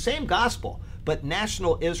 It's the same gospel, but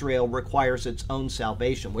national Israel requires its own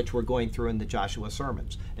salvation, which we're going through in the Joshua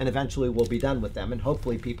sermons. And eventually we'll be done with them, and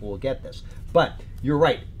hopefully people will get this. But you're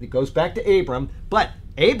right. It goes back to Abram, but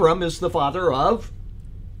Abram is the father of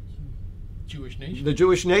Jewish nation. The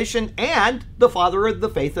Jewish nation and the father of the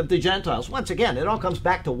faith of the Gentiles. Once again, it all comes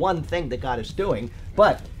back to one thing that God is doing,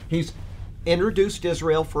 but he's introduced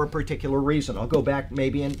Israel for a particular reason. I'll go back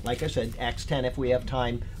maybe in, like I said, Acts 10 if we have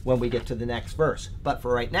time when we get to the next verse. But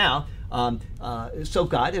for right now, so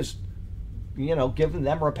God has, given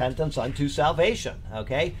them repentance unto salvation,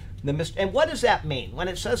 okay? And what does that mean when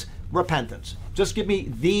it says repentance? Just give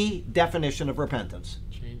me the definition of repentance.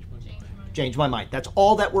 Change my mind. That's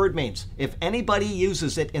all that word means. If anybody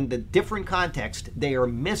uses it in the different context, they are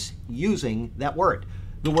misusing that word.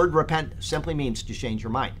 The word repent simply means to change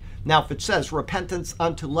your mind. Now, if it says repentance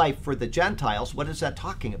unto life for the Gentiles, what is that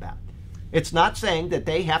talking about? It's not saying that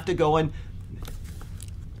they have to go and,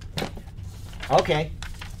 okay,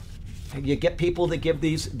 you get people that give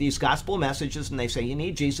these gospel messages and they say, you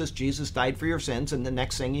need Jesus, Jesus died for your sins, and the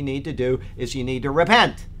next thing you need to do is you need to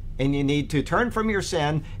repent. And you need to turn from your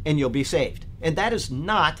sin and you'll be saved. And that is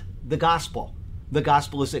not the gospel. The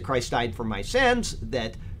gospel is that Christ died for my sins,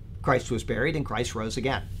 that Christ was buried, and Christ rose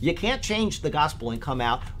again. You can't change the gospel and come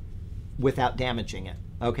out without damaging it,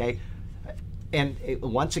 okay? And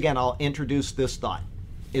once again, I'll introduce this thought,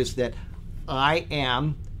 is that I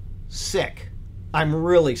am sick. I'm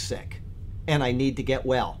really sick, and I need to get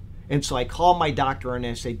well. And so I call my doctor and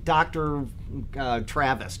I say, Dr.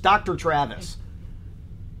 Travis,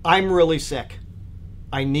 I'm really sick.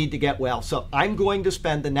 I need to get well. So I'm going to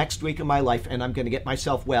spend the next week of my life and I'm going to get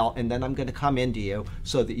myself well, and then I'm going to come into you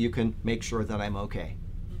so that you can make sure that I'm okay.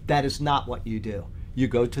 That is not what you do. You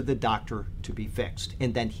go to the doctor to be fixed,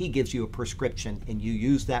 and then he gives you a prescription, and you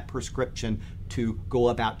use that prescription to go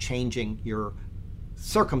about changing your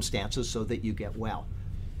circumstances so that you get well.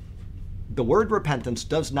 The word repentance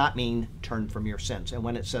does not mean turn from your sins. And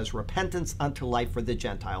when it says repentance unto life for the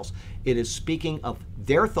Gentiles, it is speaking of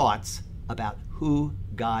their thoughts about who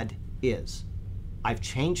God is. I've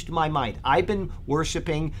changed my mind. I've been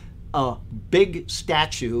worshiping a big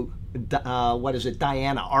statue,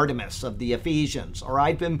 Diana, Artemis of the Ephesians, or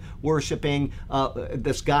I've been worshiping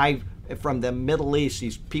this guy from the Middle East.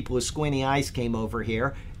 These people with squinty eyes came over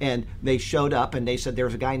here, and they showed up and they said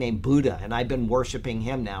there's a guy named Buddha, and I've been worshiping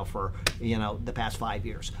him now for the past 5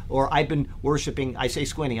 years. Or I've been worshiping, I say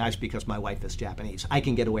squinty eyes because my wife is Japanese. I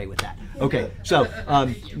can get away with that. Okay, so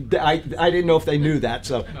I didn't know if they knew that.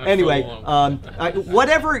 So anyway,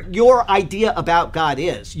 whatever your idea about God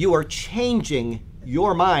is, you are changing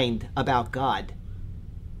your mind about God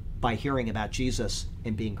by hearing about Jesus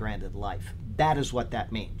and being granted life. That is what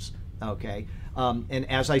that means. Okay, and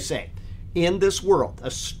as I say, in this world,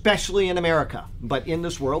 especially in America, but in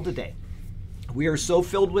this world today, we are so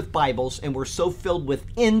filled with Bibles and we're so filled with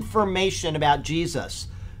information about Jesus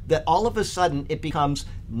that all of a sudden it becomes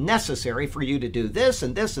necessary for you to do this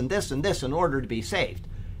and this and this and this in order to be saved.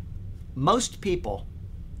 Most people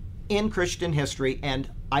in Christian history, and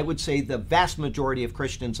I would say the vast majority of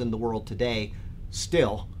Christians in the world today,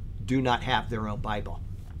 still do not have their own Bible.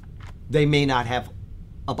 They may not have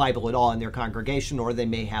a Bible at all in their congregation, or they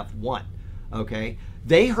may have one. okay?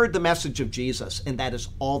 They heard the message of Jesus, and that is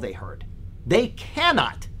all they heard. They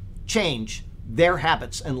cannot change their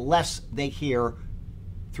habits unless they hear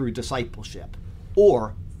through discipleship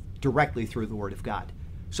or directly through the Word of God.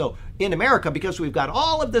 So in America, because we've got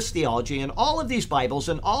all of this theology and all of these Bibles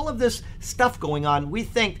and all of this stuff going on, we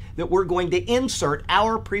think that we're going to insert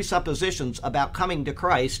our presuppositions about coming to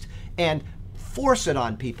Christ and force it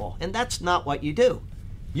on people. And that's not what you do.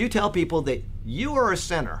 You tell people that you are a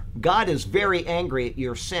sinner. God is very angry at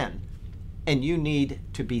your sin, and you need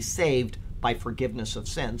to be saved by forgiveness of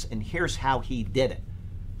sins. And here's how he did it.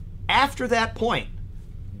 After that point,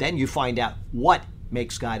 then you find out what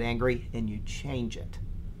makes God angry and you change it.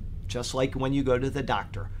 Just like when you go to the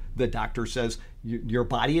doctor says, your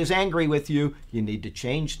body is angry with you. You need to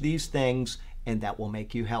change these things, and that will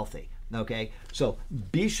make you healthy. Okay? So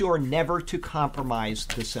be sure never to compromise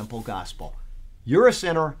the simple gospel. You're a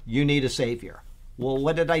sinner. You need a Savior. Well,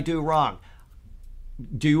 what did I do wrong?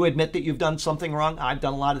 Do you admit that you've done something wrong? I've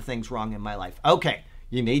done a lot of things wrong in my life. Okay,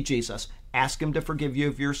 you need Jesus. Ask him to forgive you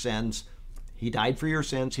of your sins. He died for your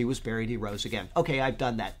sins. He was buried. He rose again. Okay, I've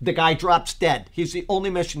done that. The guy drops dead. He's the only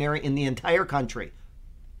missionary in the entire country.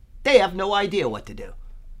 They have no idea what to do.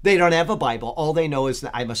 They don't have a Bible. All they know is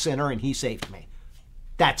that I'm a sinner and he saved me.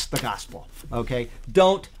 That's the gospel, okay?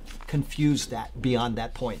 Don't confuse that beyond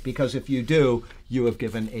that point, because if you do, you have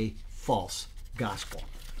given a false gospel,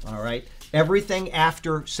 all right? Everything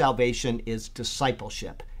after salvation is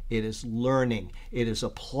discipleship. It is learning. It is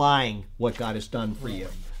applying what God has done for you.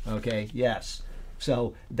 Okay, yes.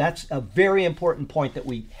 So that's a very important point that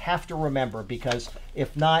we have to remember, because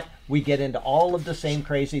if not, we get into all of the same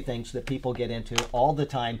crazy things that people get into all the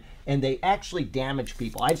time, and they actually damage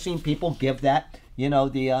people. I've seen people give that, you know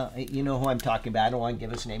who I'm talking about. I don't want to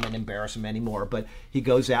give his name and embarrass him anymore, but he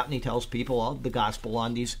goes out and he tells people all the gospel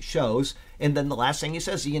on these shows, and then the last thing he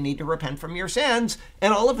says is you need to repent from your sins,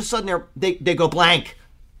 and all of a sudden they go blank,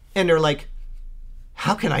 and they're like,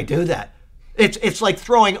 how can I do that? It's like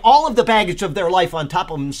throwing all of the baggage of their life on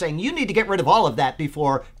top of them and saying, you need to get rid of all of that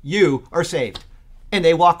before you are saved. And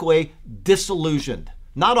they walk away disillusioned.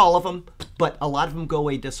 Not all of them, but a lot of them go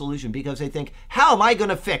away disillusioned because they think, how am I going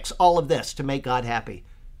to fix all of this to make God happy?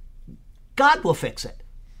 God will fix it.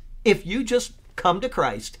 If you just come to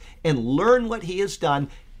Christ and learn what he has done,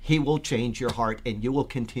 he will change your heart and you will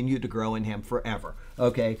continue to grow in him forever.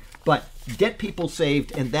 Okay? But get people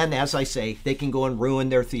saved, and then, as I say, they can go and ruin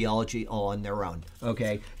their theology all on their own.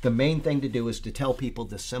 Okay? The main thing to do is to tell people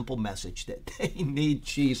the simple message that they need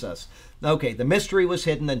Jesus. Okay, the mystery was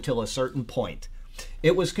hidden until a certain point.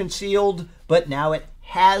 It was concealed, but now it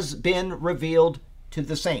has been revealed to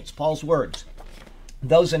the saints. Paul's words.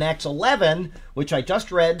 Those in Acts 11, which I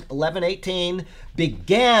just read, 11:18,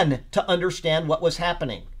 began to understand what was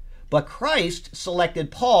happening. But Christ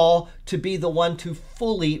selected Paul to be the one to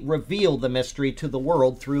fully reveal the mystery to the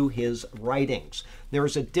world through his writings. There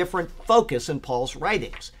is a different focus in Paul's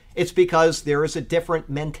writings. It's because there is a different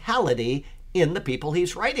mentality in the people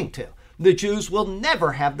he's writing to. The Jews will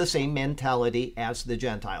never have the same mentality as the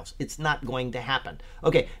Gentiles. It's not going to happen.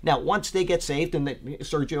 Okay, now once they get saved, and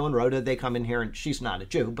Sergio and Rhoda, they come in here, and she's not a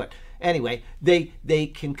Jew, but anyway, they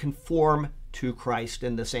can conform to Christ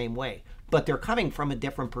in the same way. But they're coming from a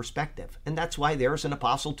different perspective. And that's why there's an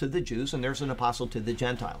apostle to the Jews and there's an apostle to the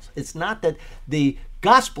Gentiles. It's not that the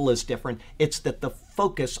gospel is different, it's that the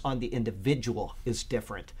focus on the individual is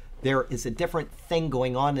different. There is a different thing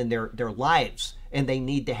going on in their lives, and they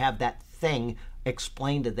need to have that thing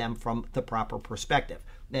explained to them from the proper perspective.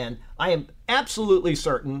 And I am absolutely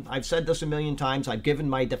certain, I've said this a million times, I've given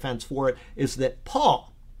my defense for it, is that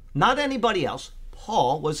Paul, not anybody else,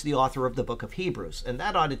 Paul was the author of the book of Hebrews, and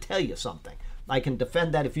that ought to tell you something. I can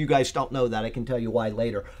defend that. If you guys don't know that, I can tell you why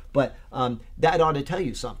later. But that ought to tell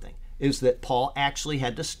you something, is that Paul actually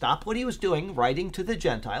had to stop what he was doing, writing to the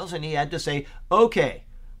Gentiles, and he had to say, okay,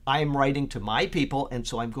 I am writing to my people, and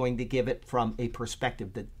so I'm going to give it from a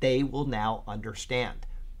perspective that they will now understand.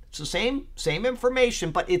 It's the same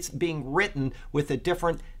information, but it's being written with a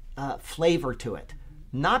different flavor to it.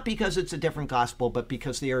 Not because it's a different gospel, but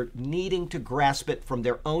because they are needing to grasp it from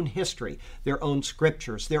their own history, their own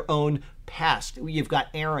scriptures, their own past. You've got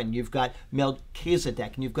Aaron, you've got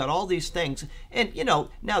Melchizedek, and you've got all these things. And,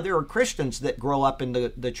 now there are Christians that grow up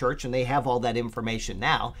in the church and they have all that information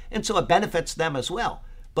now, and so it benefits them as well.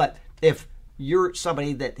 But if you're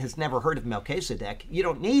somebody that has never heard of Melchizedek, you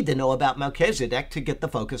don't need to know about Melchizedek to get the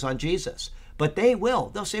focus on Jesus. But they will.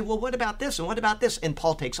 They'll say, well, what about this and what about this? And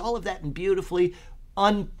Paul takes all of that and beautifully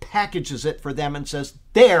unpackages it for them and says,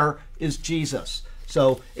 there is Jesus.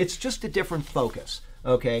 So it's just a different focus,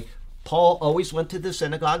 okay? Paul always went to the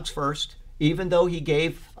synagogues first. Even though he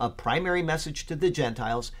gave a primary message to the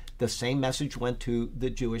Gentiles, the same message went to the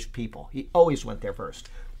Jewish people. He always went there first.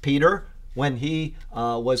 Peter, when he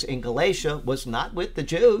was in Galatia, was not with the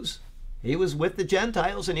Jews. He was with the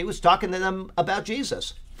Gentiles, and he was talking to them about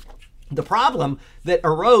Jesus. The problem that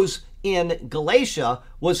arose in Galatia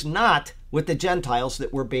was not with the Gentiles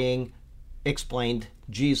that were being explained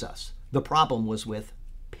Jesus. The problem was with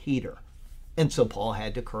Peter. And so Paul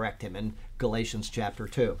had to correct him in Galatians chapter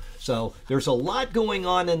 2. So there's a lot going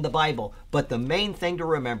on in the Bible, but the main thing to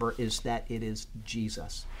remember is that it is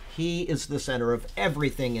Jesus. He is the center of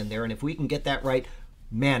everything in there, and if we can get that right,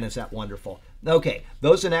 man, is that wonderful. Okay,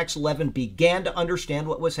 those in Acts 11 began to understand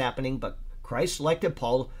what was happening, but Christ selected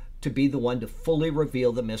Paul to be the one to fully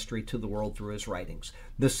reveal the mystery to the world through his writings.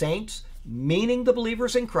 The saints, meaning the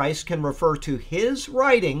believers in Christ, can refer to his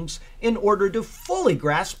writings in order to fully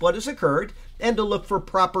grasp what has occurred and to look for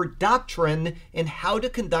proper doctrine in how to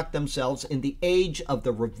conduct themselves in the age of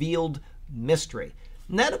the revealed mystery.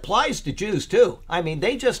 And that applies to Jews too. I mean,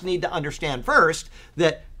 they just need to understand first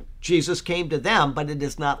that Jesus came to them, but it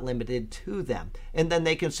is not limited to them. And then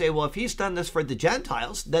they can say, well, if he's done this for the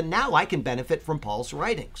Gentiles, then now I can benefit from Paul's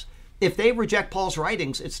writings. If they reject Paul's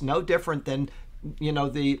writings, it's no different than,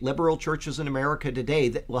 the liberal churches in America today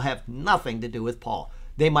that will have nothing to do with Paul.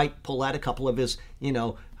 They might pull out a couple of his,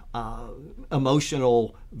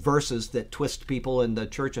 emotional verses that twist people in the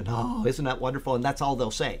church, and oh, isn't that wonderful? And that's all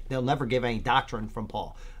they'll say. They'll never give any doctrine from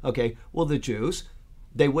Paul. Okay, well, the Jews,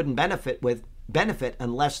 they wouldn't benefit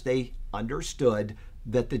unless they understood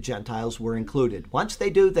that the Gentiles were included. Once they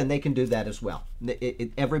do, then they can do that as well.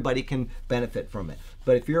 Everybody can benefit from it.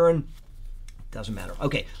 But if you're in, doesn't matter.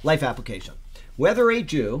 Okay, life application. Whether a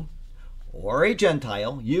Jew or a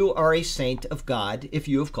Gentile, you are a saint of God if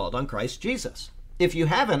you have called on Christ Jesus. If you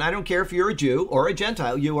haven't, I don't care if you're a Jew or a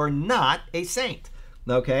Gentile, you are not a saint.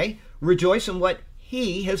 Okay? Rejoice in what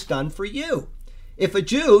he has done for you. If a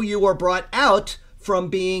Jew, you are brought out from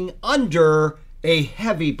being under a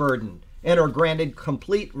heavy burden and are granted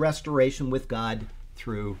complete restoration with God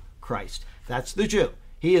through Christ. That's the Jew.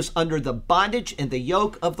 He is under the bondage and the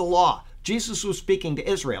yoke of the law. Jesus was speaking to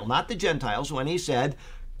Israel, not the Gentiles, when he said,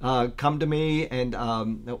 come to me, and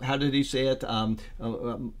how did he say it?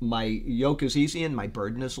 My yoke is easy and my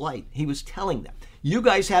burden is light. He was telling them, you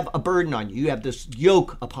guys have a burden on you. You have this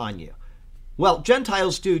yoke upon you. Well,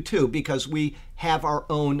 Gentiles do too, because we have our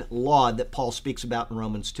own law that Paul speaks about in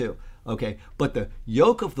Romans 2. Okay, but the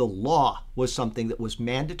yoke of the law was something that was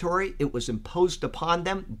mandatory. It was imposed upon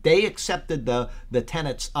them. They accepted the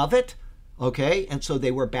tenets of it, okay, and so they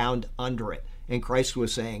were bound under it. And Christ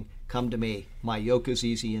was saying, come to me, my yoke is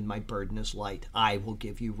easy and my burden is light. I will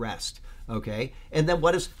give you rest, okay? And then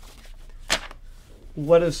what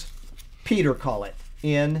does Peter call it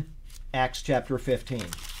in Acts chapter 15?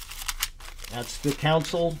 That's the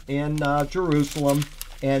council in Jerusalem,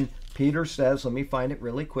 and Peter says, let me find it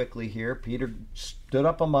really quickly here. Peter stood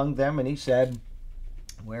up among them and he said,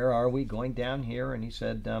 where are we? Going down here. And he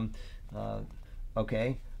said,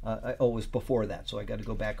 okay. It was before that, so I got to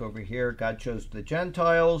go back over here. God chose the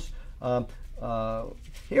Gentiles.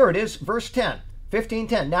 Here it is, verse 10,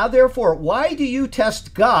 15:10. Now therefore, why do you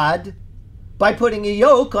test God by putting a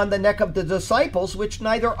yoke on the neck of the disciples, which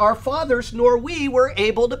neither our fathers nor we were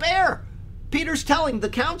able to bear? Peter's telling the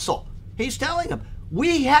council. He's telling them,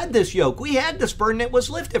 we had this yoke, we had this burden, it was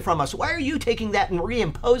lifted from us. Why are you taking that and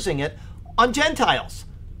reimposing it on Gentiles?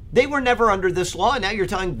 They were never under this law, and now you're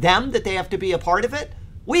telling them that they have to be a part of it?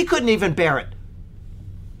 We couldn't even bear it.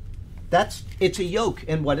 It's a yoke,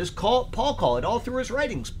 and what does Paul call it all through his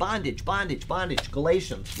writings? Bondage, bondage, bondage.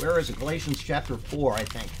 Galatians, where is it? Galatians chapter 4, I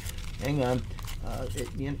think. Hang on.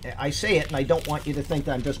 I say it, and I don't want you to think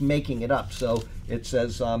that I'm just making it up. So it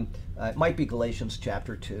says, it might be Galatians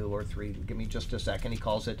chapter 2 or 3. Give me just a second. He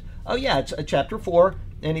calls it, it's chapter 4,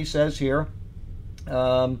 and he says here,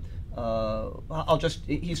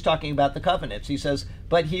 he's talking about the covenants. He says,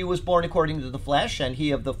 but he was born according to the flesh, and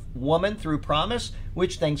he of the woman through promise,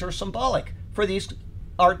 which things are symbolic. For these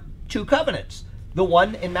are two covenants. The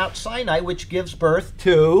one in Mount Sinai, which gives birth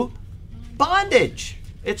to bondage.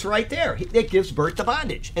 It's right there. It gives birth to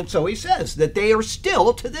bondage. And so he says that they are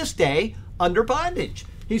still, to this day, under bondage.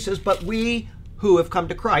 He says, but we who have come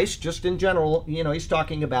to Christ, just in general, he's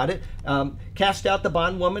talking about it, cast out the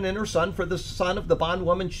bondwoman and her son, for the son of the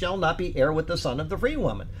bondwoman shall not be heir with the son of the free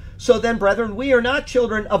woman. So then, brethren, we are not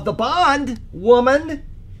children of the bondwoman,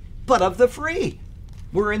 but of the free.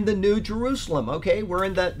 We're in the new Jerusalem, okay? We're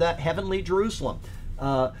in the heavenly Jerusalem.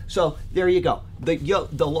 So there you go.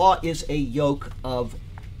 The law is a yoke of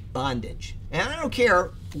bondage. And I don't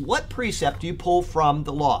care what precept you pull from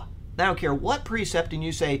the law. I don't care what precept and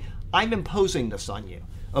you say, I'm imposing this on you.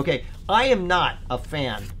 Okay, I am not a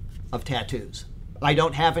fan of tattoos. I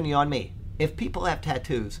don't have any on me. If people have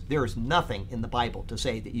tattoos, there is nothing in the Bible to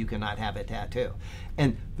say that you cannot have a tattoo.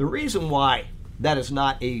 And the reason why that is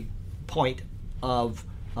not a point of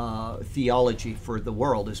theology for the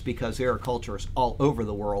world is because there are cultures all over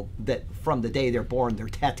the world that from the day they're born, they're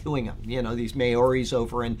tattooing them. You know, these Maoris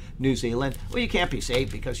over in New Zealand, well, you can't be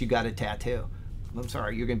saved because you got a tattoo. I'm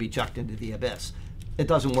sorry, you're going to be chucked into the abyss. It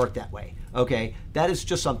doesn't work that way, okay? That is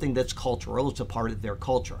just something that's cultural. It's a part of their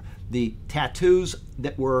culture. The tattoos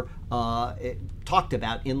that were talked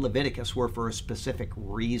about in Leviticus were for a specific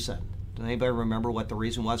reason. Does anybody remember what the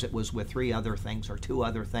reason was? It was with two other things.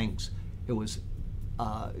 It was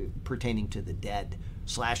pertaining to the dead.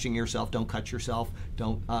 Slashing yourself, don't cut yourself,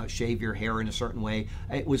 don't shave your hair in a certain way.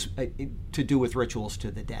 It was to do with rituals to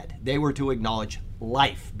the dead. They were to acknowledge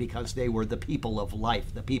life because they were the people of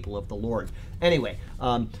life, the people of the Lord. Anyway,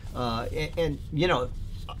 and you know,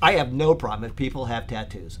 I have no problem if people have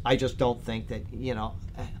tattoos. I just don't think that, you know,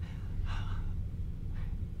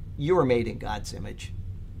 you were made in God's image.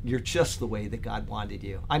 You're just the way that God wanted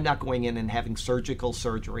you. I'm not going in and having surgical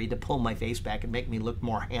surgery to pull my face back and make me look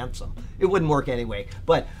more handsome. It wouldn't work anyway.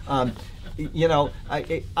 But, you know,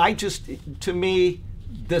 I just, to me,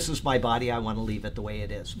 this is my body. I want to leave it the way it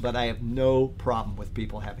is. But I have no problem with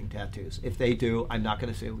people having tattoos. If they do, I'm not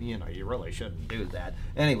going to say, well, you know, you really shouldn't do that.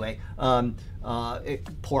 Anyway,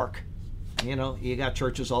 pork. You know, you got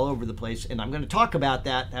churches all over the place. And I'm going to talk about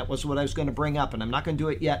that. That was what I was going to bring up. And I'm not going to do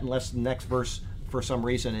it yet unless the next verse, for some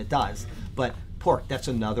reason, it does. But pork, that's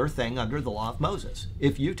another thing under the law of Moses.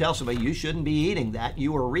 If you tell somebody you shouldn't be eating that,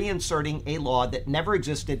 you are reinserting a law that never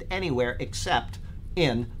existed anywhere except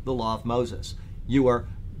in the law of Moses. You are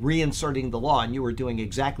reinserting the law, and you are doing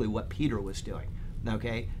exactly what Peter was doing.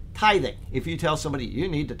 Okay? Tithing. If you tell somebody you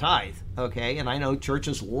need to tithe, okay, and I know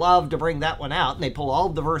churches love to bring that one out, and they pull all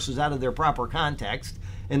of the verses out of their proper context,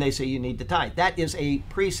 and they say you need to tithe. That is a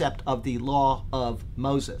precept of the law of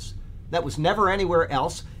Moses. That was never anywhere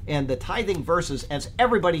else, and the tithing verses, as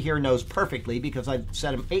everybody here knows perfectly, because I've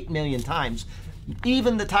said them 8 million times,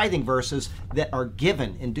 even the tithing verses that are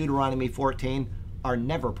given in Deuteronomy 14 are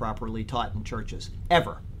never properly taught in churches,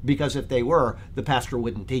 ever. Because if they were, the pastor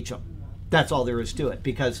wouldn't teach them. That's all there is to it,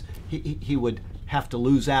 because he would have to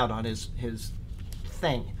lose out on his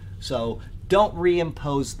thing. So don't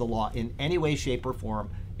reimpose the law in any way, shape, or form,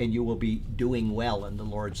 and you will be doing well in the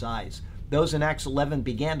Lord's eyes. Those in Acts 11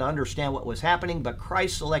 began to understand what was happening, but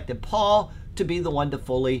Christ selected Paul to be the one to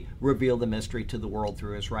fully reveal the mystery to the world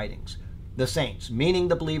through his writings. The saints, meaning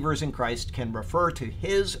the believers in Christ, can refer to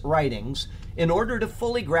his writings in order to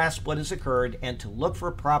fully grasp what has occurred and to look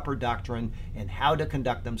for proper doctrine and how to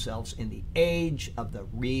conduct themselves in the age of the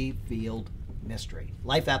revealed mystery.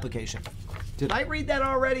 Life application. Did I read that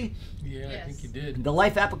already? Yeah, yes. I think you did. The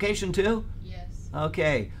life application too? Yes.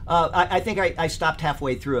 Okay. I think I stopped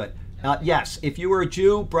halfway through it. Yes, if you were a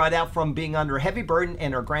Jew brought out from being under a heavy burden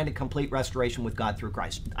and are granted complete restoration with God through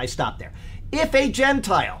Christ. I stopped there. If a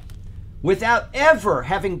Gentile, without ever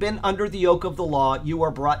having been under the yoke of the law, you are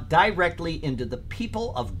brought directly into the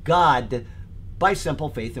people of God by simple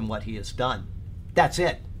faith in what he has done. That's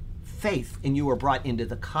it. Faith, and you are brought into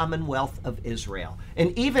the commonwealth of Israel.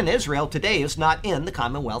 And even Israel today is not in the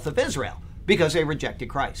commonwealth of Israel because they rejected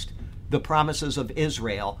Christ. The promises of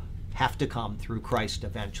Israel have to come through Christ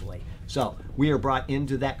eventually. So we are brought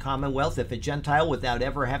into that commonwealth. If a Gentile, without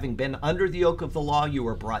ever having been under the yoke of the law, you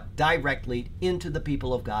are brought directly into the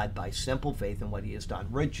people of God by simple faith in what he has done.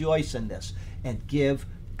 Rejoice in this and give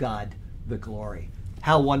God the glory.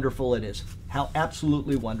 How wonderful it is. How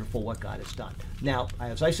absolutely wonderful what God has done. Now,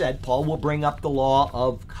 as I said, Paul will bring up the law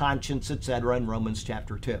of conscience, etc. in Romans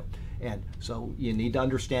chapter 2. And so you need to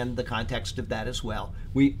understand the context of that as well.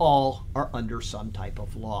 We all are under some type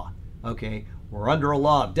of law. Okay, we're under a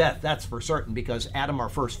law of death, that's for certain, because Adam, our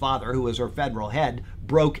first father, who was our federal head,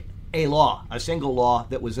 broke a law, a single law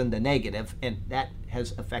that was in the negative, and that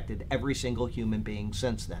has affected every single human being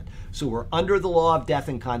since then. So we're under the law of death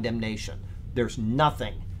and condemnation. There's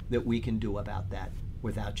nothing that we can do about that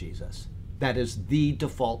without Jesus. That is the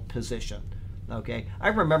default position. Okay, I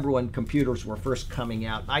remember when computers were first coming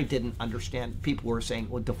out, I didn't understand. People were saying,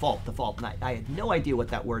 well, default. And I had no idea what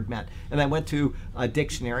that word meant. And I went to a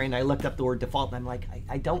dictionary and I looked up the word default, and I'm like,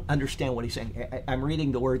 I don't understand what he's saying. I'm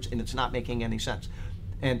reading the words and it's not making any sense.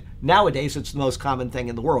 And nowadays, it's the most common thing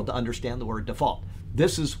in the world to understand the word default.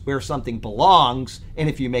 This is where something belongs, and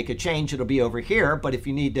if you make a change, it'll be over here. But if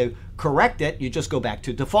you need to correct it, you just go back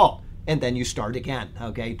to default. And then you start again,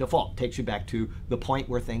 okay? Default takes you back to the point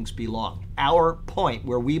where things belong. Our point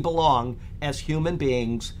where we belong as human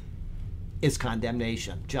beings is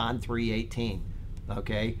condemnation. John 3:18.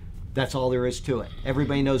 Okay? That's all there is to it.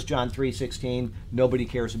 Everybody knows John 3:16. Nobody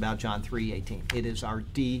cares about John 3:18. It is our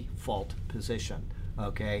default position.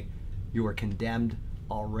 Okay? You are condemned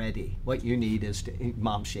already. What you need is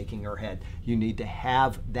Mom's shaking her head. You need to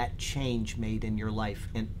have that change made in your life,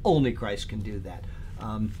 and only Christ can do that.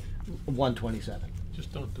 127.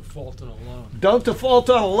 Just don't default on a loan. Don't default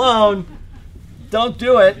on a loan. Don't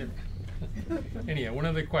do it. Anyhow, one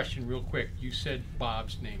other question real quick. You said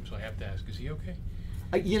Bob's name, so I have to ask, is he okay?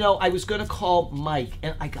 I was going to call Mike,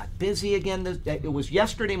 and I got busy again. It was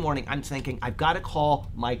yesterday morning. I'm thinking, I've got to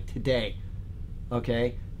call Mike today.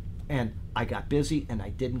 Okay? And I got busy, and I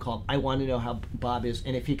didn't call him. I want to know how Bob is,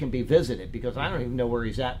 and if he can be visited, because I don't even know where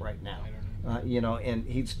he's at right now.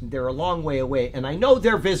 And they're a long way away, and I know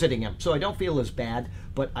they're visiting him, so I don't feel as bad,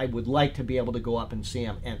 but I would like to be able to go up and see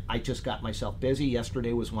him, and I just got myself busy.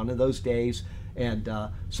 Yesterday was one of those days, and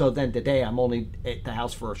so then today I'm only at the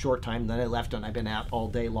house for a short time, then I left, and I've been out all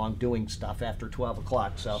day long doing stuff after 12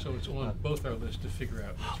 o'clock. So it's on both our lists to figure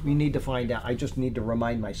out. We need to find out. I just need to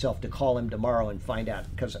remind myself to call him tomorrow and find out,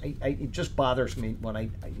 because it just bothers me when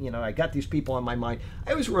I got these people on my mind.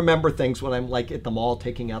 I always remember things when I'm like at the mall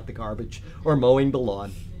taking out the garbage or mowing the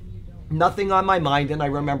lawn. Nothing on my mind, and I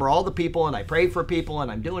remember all the people, and I pray for people,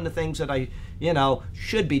 and I'm doing the things that I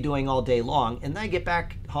should be doing all day long. And then I get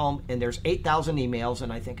back home, and there's 8,000 emails,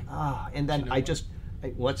 and I think, and then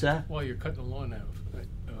what's that? While you're cutting the lawn out,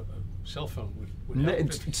 a cell phone would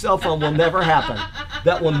help. Cell phone will never happen.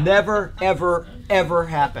 That will never, ever, ever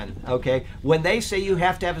happen, okay? When they say you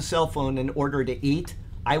have to have a cell phone in order to eat,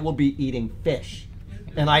 I will be eating fish.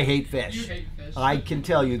 And I hate fish. You hate fish. I can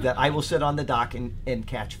tell you that I will sit on the dock and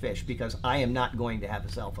catch fish, because I am not going to have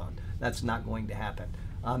a cell phone. That's not going to happen.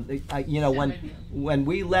 When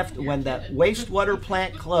we left, when that wastewater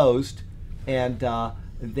plant closed, and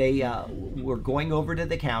they were going over to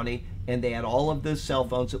the county, and they had all of the cell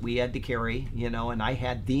phones that we had to carry, and I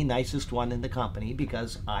had the nicest one in the company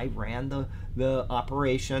because I ran the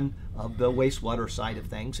operation of the wastewater side of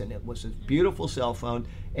things, and it was a beautiful cell phone.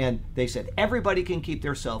 And they said everybody can keep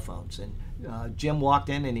their cell phones. And Jim walked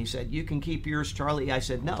in and he said, "You can keep yours, Charlie." I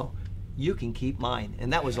said, "No, you can keep mine."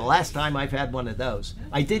 And that was the last time I've had one of those.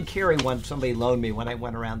 I did carry one somebody loaned me when I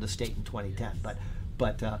went around the state in 2010,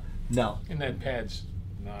 but no. And that pad's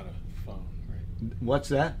not a phone, right? What's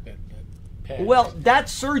that? That pad. Well, that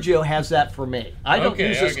Sergio has that for me. I don't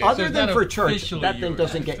use this other So than it's for not church. officially That thing yours.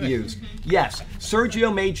 doesn't get used. Yes,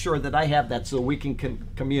 Sergio made sure that I have that so we can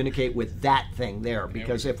communicate with that thing there.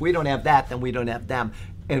 Because if we don't have that, then we don't have them,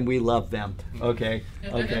 and we love them. Okay.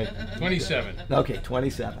 27. Okay,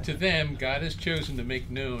 27. To them, God has chosen to make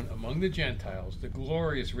known among the Gentiles the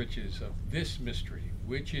glorious riches of this mystery,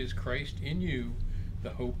 which is Christ in you, the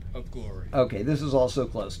hope of glory. Okay, this is also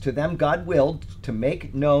close. To them God willed to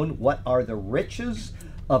make known what are the riches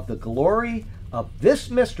of the glory of this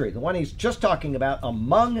mystery, the one he's just talking about,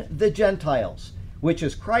 among the Gentiles, which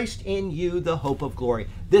is Christ in you, the hope of glory.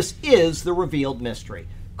 This is the revealed mystery.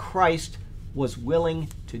 Christ was willing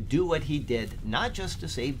to do what he did, not just to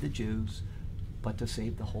save the Jews, but to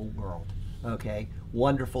save the whole world. Okay,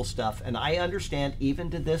 wonderful stuff. And I understand, even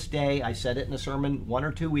to this day, I said it in a sermon 1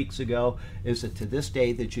 or 2 weeks ago, is that to this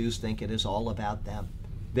day the Jews think it is all about them.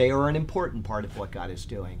 They are an important part of what God is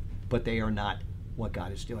doing, but they are not what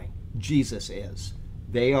God is doing. Jesus is.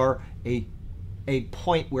 They are a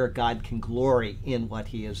point where God can glory in what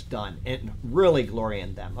he has done, and really glory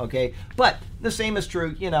in them. Okay, but the same is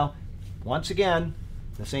true, once again,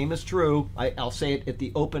 the same is true. I'll say it at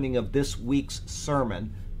the opening of this week's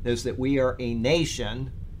sermon, is that we are a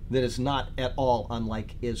nation that is not at all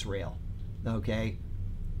unlike Israel, okay?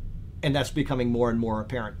 And that's becoming more and more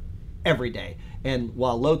apparent every day. And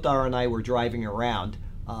while Lothar and I were driving around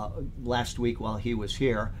last week while he was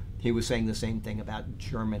here, he was saying the same thing about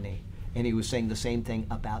Germany, and he was saying the same thing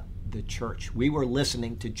about the church. We were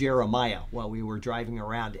listening to Jeremiah while we were driving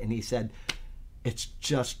around, and he said, it's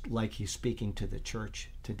just like he's speaking to the church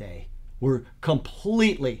today. We're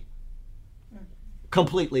completely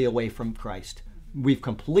away from Christ. We've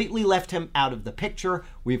completely left him out of the picture.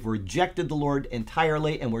 We've rejected the Lord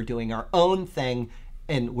entirely, and we're doing our own thing,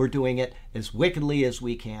 and we're doing it as wickedly as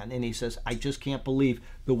we can. And he says, I just can't believe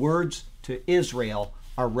the words to Israel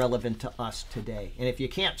are relevant to us today. And if you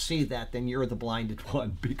can't see that, then you're the blinded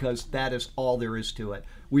one, because that is all there is to it.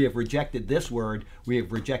 We have rejected this word. We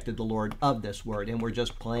have rejected the Lord of this word, and we're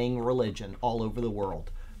just playing religion all over the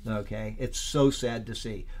world. Okay? It's so sad to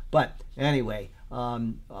see. But anyway,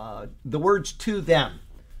 the words to them,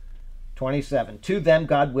 27, to them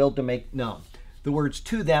God willed to make known. The words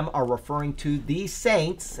to them are referring to the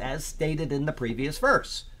saints as stated in the previous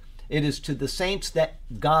verse. It is to the saints that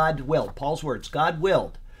God willed. Paul's words, God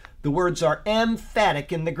willed. The words are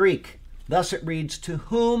emphatic in the Greek. Thus it reads, to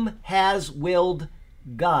whom has willed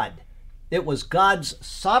God. It was God's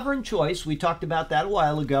sovereign choice, we talked about that a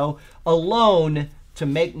while ago, alone to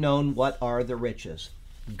make known what are the riches.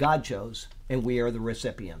 God chose, and we are the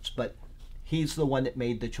recipients. But he's the one that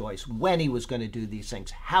made the choice when he was going to do these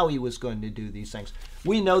things, how he was going to do these things.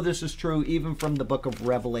 We know this is true even from the book of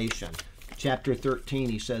Revelation. Chapter 13,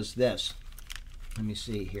 he says this. Let me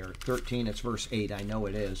see here. 13, it's verse 8. I know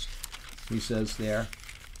it is. He says there.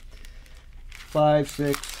 5,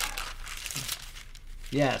 6.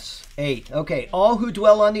 Yes, 8. Okay. All who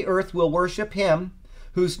dwell on the earth will worship him,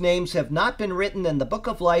 whose names have not been written in the book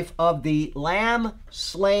of life of the Lamb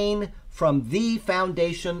slain from the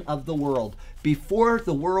foundation of the world. Before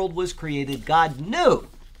the world was created, God knew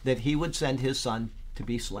that he would send his son to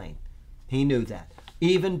be slain. He knew that.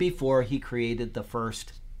 Even before he created the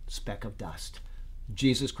first speck of dust.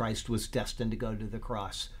 Jesus Christ was destined to go to the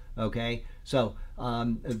cross. Okay? So,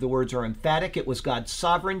 the words are emphatic. It was God's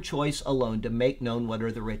sovereign choice alone to make known what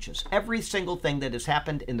are the riches. Every single thing that has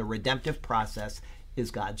happened in the redemptive process is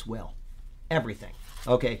God's will. Everything.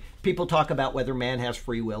 Okay? People talk about whether man has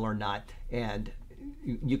free will or not, and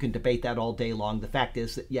you can debate that all day long. The fact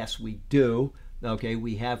is that, yes, we do. Okay?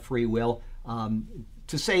 We have free will.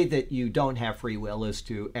 To say that you don't have free will is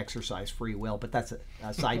to exercise free will, but that's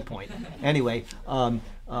a side point. Anyway,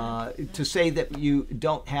 to say that you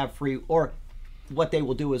don't have free, or what they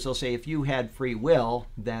will do is they'll say if you had free will,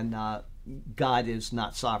 then God is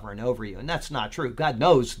not sovereign over you. And that's not true. God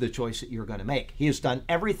knows the choice that you're going to make. He has done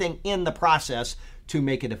everything in the process to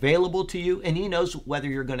make it available to you, and he knows whether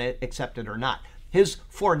you're going to accept it or not. His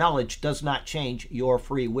foreknowledge does not change your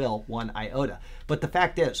free will one iota. But the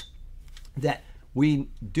fact is that we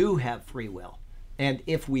do have free will. And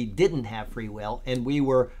if we didn't have free will, and we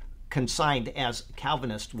were consigned, as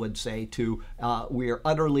Calvinists would say, to we are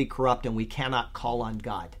utterly corrupt and we cannot call on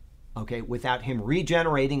God, okay, without him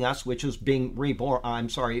regenerating us, which is being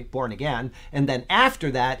born again, and then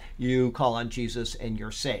after that, you call on Jesus and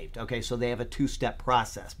you're saved, okay? So they have a two-step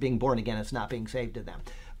process. Being born again is not being saved to them.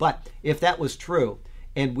 But if that was true,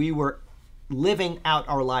 and we were living out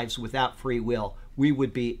our lives without free will, we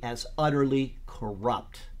would be as utterly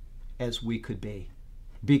corrupt as we could be,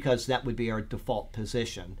 because that would be our default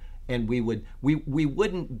position, and we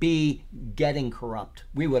wouldn't be getting corrupt.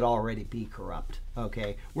 We would already be corrupt.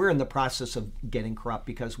 Okay, we're in the process of getting corrupt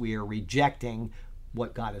because we are rejecting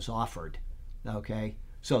what God has offered. Okay,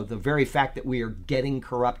 so the very fact that we are getting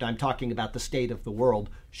corrupt, I'm talking about the state of the world,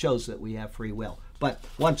 shows that we have free will. But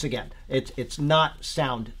once again, it's not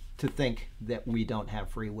sound to think that we don't have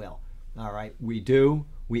free will. All right, we do.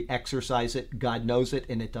 We exercise it. God knows it,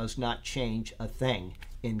 and it does not change a thing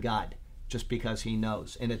in God just because he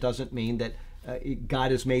knows. And it doesn't mean that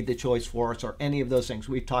God has made the choice for us or any of those things.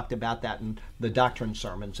 We've talked about that in the doctrine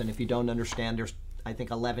sermons. And if you don't understand, there's, I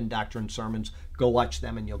think, 11 doctrine sermons. Go watch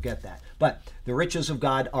them and you'll get that. But the riches of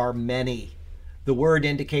God are many. The word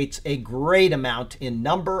indicates a great amount in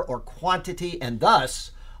number or quantity, and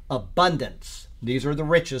thus abundance. These are the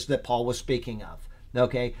riches that Paul was speaking of.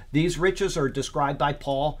 Okay, these riches are described by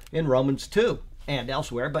Paul in Romans 2 and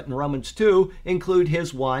elsewhere, but in Romans 2 include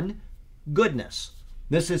his one, goodness.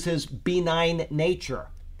 This is his benign nature.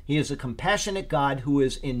 He is a compassionate God who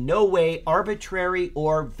is in no way arbitrary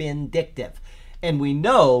or vindictive. And we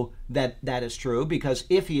know that that is true because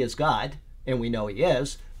if he is God, and we know he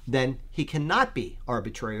is, then he cannot be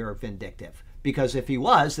arbitrary or vindictive. Because if he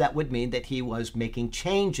was, that would mean that he was making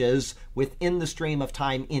changes within the stream of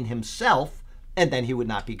time in himself, and then he would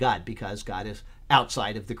not be God, because God is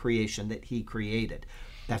outside of the creation that he created.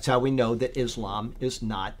 That's how we know that Islam is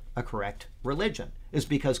not a correct religion, is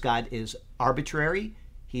because God is arbitrary,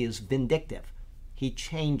 he is vindictive, he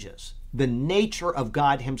changes. The nature of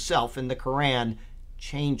God himself in the Quran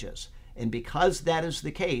changes. And because that is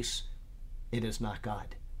the case, it is not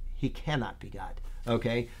God. He cannot be God.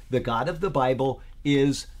 Okay? The God of the Bible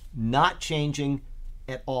is not changing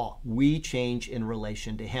at all. We change in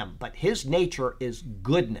relation to him. But his nature is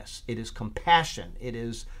goodness. It is compassion. It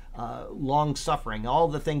is long-suffering. All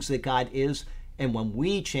the things that God is. And when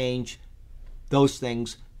we change, those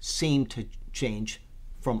things seem to change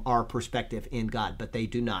from our perspective in God, but they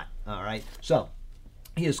do not. All right? So,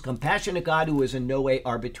 he is compassionate God who is in no way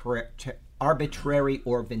arbitrary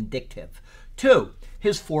or vindictive. 2,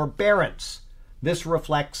 his forbearance. This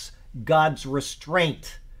reflects God's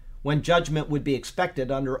restraint when judgment would be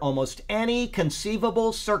expected under almost any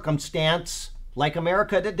conceivable circumstance. Like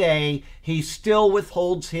America today, he still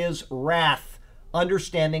withholds his wrath,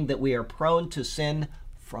 understanding that we are prone to sin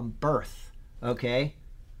from birth. Okay?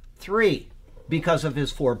 3, because of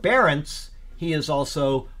his forbearance, he is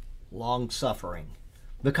also long-suffering.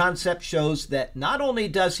 The concept shows that not only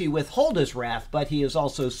does he withhold his wrath, but he is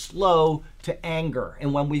also slow to anger.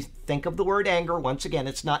 And when we think of the word anger, once again,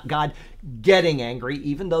 it's not God getting angry,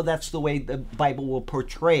 even though that's the way the Bible will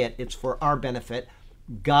portray it. It's for our benefit.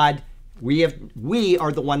 God, we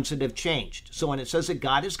are the ones that have changed. So when it says that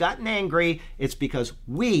God has gotten angry, it's because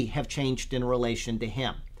we have changed in relation to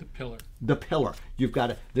him. The pillar. The pillar. You've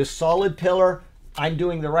got this solid pillar. I'm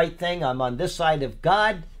doing the right thing. I'm on this side of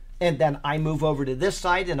God. And then I move over to this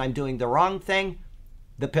side and I'm doing the wrong thing.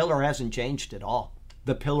 The pillar hasn't changed at all.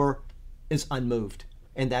 The pillar is unmoved.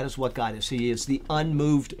 And that is what God is. He is the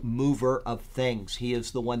unmoved mover of things. He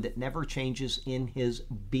is the one that never changes in his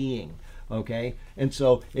being. Okay? And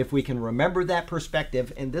so if we can remember that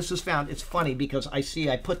perspective, and this is found, it's funny because I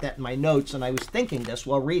put that in my notes and I was thinking this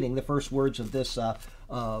while reading the first words of this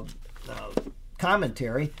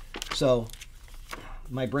commentary. So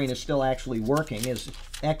my brain is still actually working, is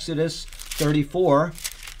Exodus 34.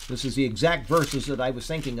 This is the exact verses that I was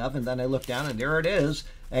thinking of, and then I looked down, and there it is,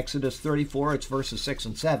 Exodus 34. It's verses 6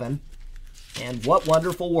 and 7. And what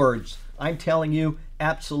wonderful words. I'm telling you,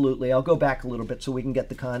 absolutely. I'll go back a little bit so we can get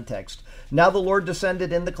the context. Now the Lord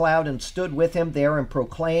descended in the cloud and stood with him there and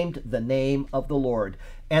proclaimed the name of the Lord.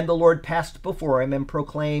 And the Lord passed before him and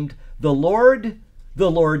proclaimed, the Lord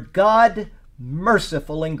God,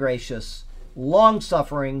 merciful and gracious,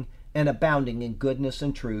 long-suffering and abounding in goodness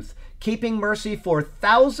and truth, keeping mercy for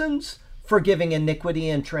thousands, forgiving iniquity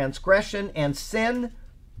and transgression and sin,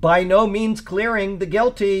 by no means clearing the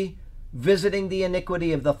guilty, visiting the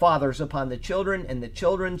iniquity of the fathers upon the children and the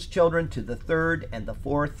children's children to the third and the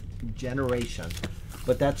fourth generation.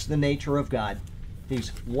 But that's the nature of God.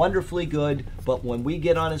 He's wonderfully good, but when we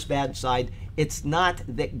get on his bad side, it's not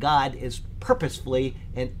that God is purposefully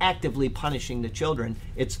and actively punishing the children.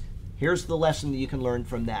 Here's the lesson that you can learn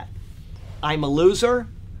from that. I'm a loser.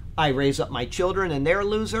 I raise up my children and they're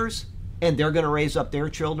losers, and they're going to raise up their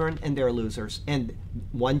children and they're losers. And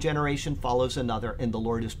one generation follows another, and the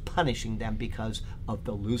Lord is punishing them because of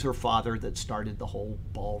the loser father that started the whole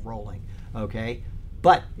ball rolling. Okay?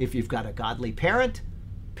 But if you've got a godly parents,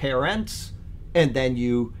 and then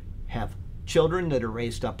you have children that are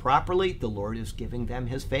raised up properly, the Lord is giving them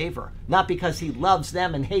his favor. Not because he loves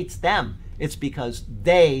them and hates them. It's because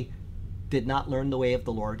they did not learn the way of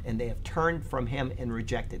the Lord, and they have turned from him and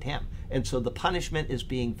rejected him. And so the punishment is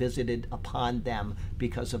being visited upon them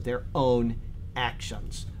because of their own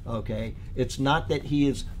actions. Okay? It's not that he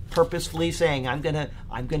is purposefully saying, I'm gonna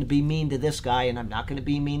be mean to this guy and I'm not gonna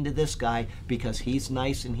be mean to this guy because he's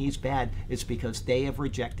nice and he's bad. It's because they have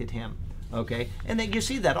rejected him. Okay? And then you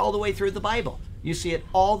see that all the way through the Bible. You see it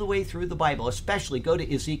all the way through the Bible, especially go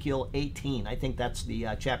to Ezekiel 18. I think that's the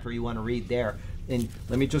chapter you want to read there. And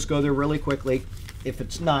let me just go there really quickly. If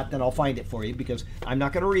it's not, then I'll find it for you because I'm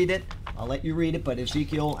not going to read it. I'll let you read it, but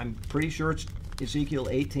Ezekiel, I'm pretty sure it's Ezekiel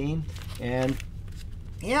 18. And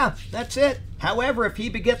yeah, that's it. However, if he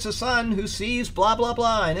begets a son who sees blah, blah,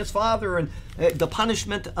 blah, and his father, and the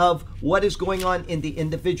punishment of what is going on in the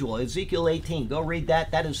individual. Ezekiel 18, go read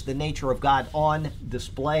that. That is the nature of God on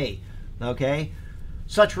display. Okay?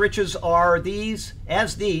 Such riches are these,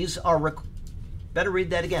 as these are, better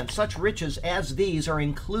read that again. Such riches as these are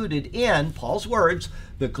included in, Paul's words,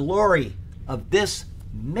 the glory of this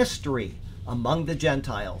mystery among the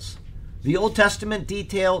Gentiles. The Old Testament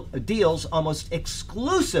deals almost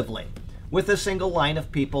exclusively with a single line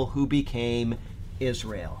of people who became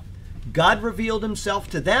Israel. God revealed himself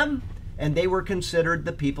to them, and they were considered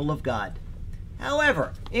the people of God.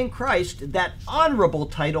 However, in Christ, that honorable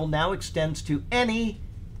title now extends to any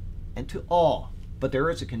and to all, but there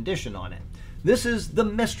is a condition on it. This is the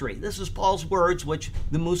mystery. This is Paul's words, which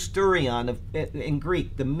the mysterion in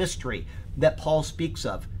Greek, the mystery that Paul speaks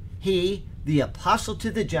of. He, the apostle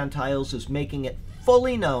to the Gentiles, is making it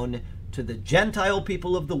fully known to the Gentile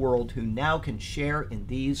people of the world who now can share in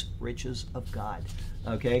these riches of God.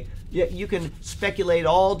 Okay? You can speculate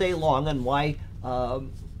all day long on why,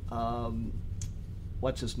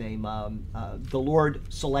 what's his name? The Lord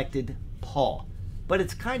selected Paul. But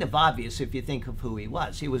it's kind of obvious if you think of who he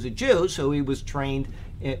was. He was a Jew, so he was trained,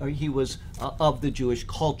 he was of the Jewish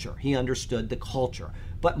culture. He understood the culture.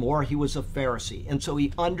 But more, he was a Pharisee. And so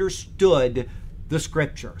he understood the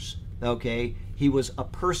scriptures, okay? He was a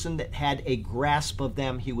person that had a grasp of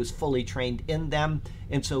them. He was fully trained in them.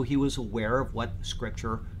 And so he was aware of what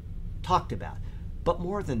scripture talked about. But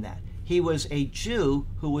more than that, he was a Jew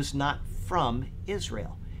who was not from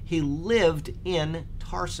Israel. He lived in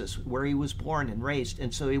Tarsus, where he was born and raised,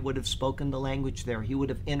 and so he would have spoken the language there. He would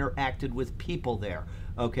have interacted with people there.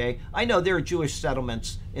 Okay, I know there are Jewish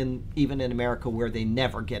settlements even in America where they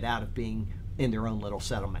never get out of being in their own little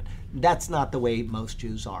settlement. That's not the way most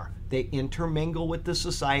Jews are. They intermingle with the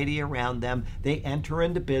society around them. They enter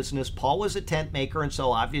into business. Paul was a tent maker, and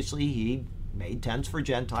so obviously he made tents for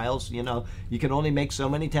Gentiles. You know, you can only make so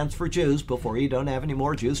many tents for Jews before you don't have any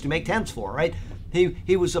more Jews to make tents for, right?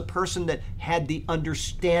 He was a person that had the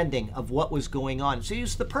understanding of what was going on. So he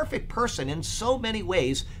was the perfect person in so many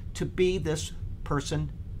ways to be this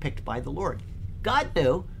person picked by the Lord. God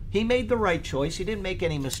knew. He made the right choice. He didn't make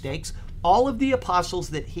any mistakes. All of the apostles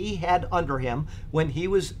that he had under him when he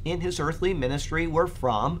was in his earthly ministry were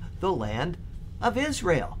from the land of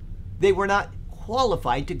Israel. They were not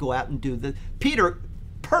qualified to go out and do Peter,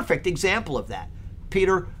 perfect example of that.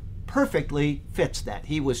 Peter perfectly fits that.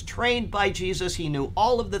 He was trained by Jesus. He knew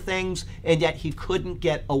all of the things, and yet he couldn't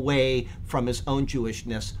get away from his own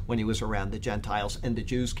Jewishness when he was around the Gentiles, and the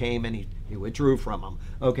Jews came and he withdrew from them.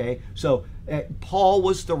 Okay, so Paul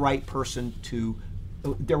was the right person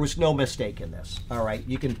there was no mistake in this. All right,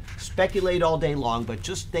 you can speculate all day long, but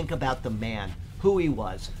just think about the man, who he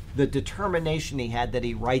was, the determination he had that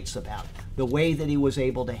he writes about, the way that he was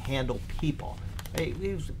able to handle people.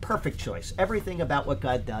 He was a perfect choice. Everything about what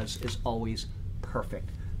God does is always perfect.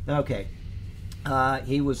 Okay,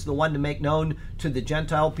 he was the one to make known to the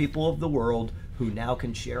Gentile people of the world who now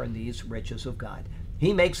can share in these riches of God.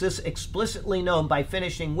 He makes this explicitly known by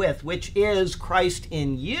finishing with, which is Christ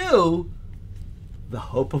in you, the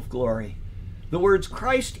hope of glory. The words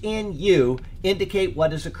Christ in you indicate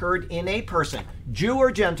what has occurred in a person, Jew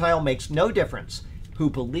or Gentile makes no difference, who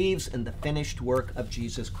believes in the finished work of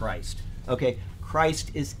Jesus Christ. Okay,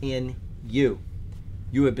 Christ is in you.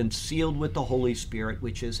 You have been sealed with the Holy Spirit,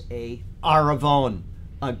 which is a aravon,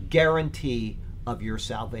 a guarantee of your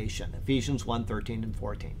salvation. Ephesians 1:13 and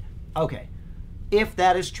 14. Okay, if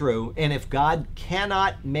that is true, and if God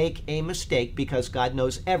cannot make a mistake because God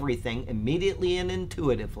knows everything immediately and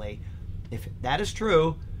intuitively, if that is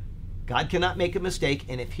true, God cannot make a mistake,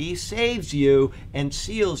 and if he saves you and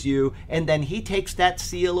seals you, and then he takes that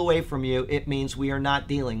seal away from you, it means we are not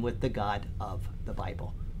dealing with the God of the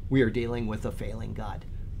Bible. We are dealing with a failing God.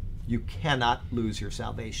 You cannot lose your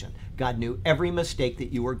salvation. God knew every mistake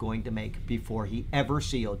that you were going to make before he ever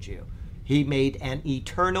sealed you. He made an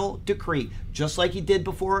eternal decree, just like he did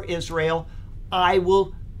before Israel. I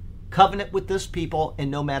will covenant with this people, and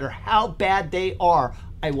no matter how bad they are,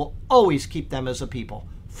 I will always keep them as a people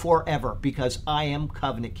forever, because I am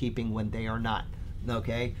covenant keeping when they are not.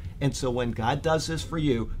 Okay? And so when God does this for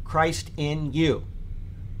you, Christ in you,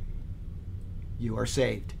 you are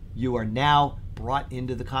saved. You are now brought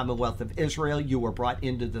into the commonwealth of Israel. You were brought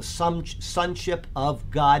into the sonship of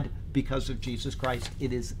God because of Jesus Christ.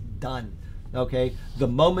 It is done. Okay? The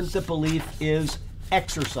moment the belief is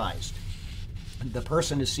exercised, the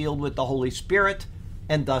person is sealed with the Holy Spirit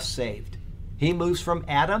and thus saved. He moves from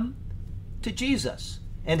Adam to Jesus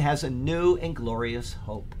and has a new and glorious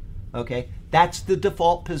hope. Okay? That's the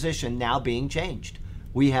default position now being changed.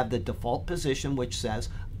 We have the default position which says,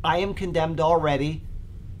 I am condemned already.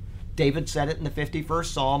 David said it in the 51st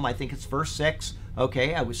Psalm. I think it's verse 6.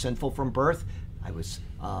 Okay, I was sinful from birth. I was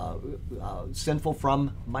sinful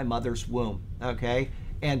from my mother's womb. Okay?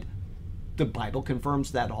 And the Bible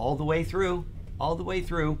confirms that all the way through. All the way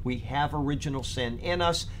through. We have original sin in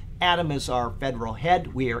us. Adam is our federal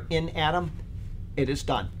head. We are in Adam. It is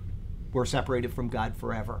done. We're separated from God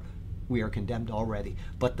forever. We are condemned already.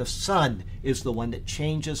 But the Son is the one that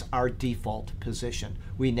changes our default position.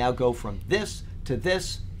 We now go from this to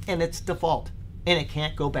this, and it's default. And it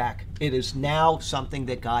can't go back. It is now something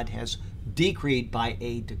that God has decreed by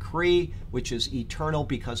a decree, which is eternal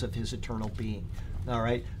because of his eternal being. All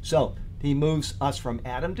right? So he moves us from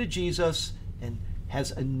Adam to Jesus and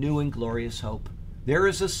has a new and glorious hope. There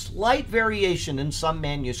is a slight variation in some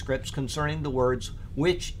manuscripts concerning the words,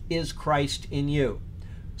 which is Christ in you.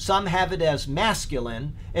 Some have it as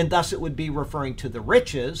masculine, and thus it would be referring to the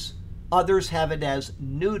riches. Others have it as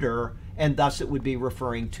neuter, and thus it would be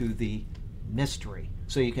referring to the mystery.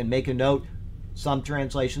 So you can make a note. Some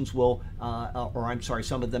translations will,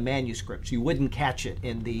 some of the manuscripts, you wouldn't catch it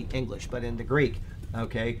in the English, but in the Greek,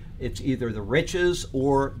 okay, it's either the riches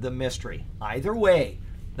or the mystery. Either way,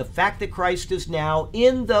 the fact that Christ is now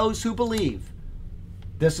in those who believe,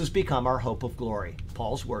 this has become our hope of glory.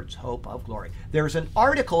 Paul's words, hope of glory. There's an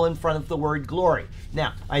article in front of the word glory.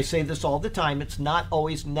 Now, I say this all the time. It's not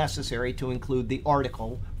always necessary to include the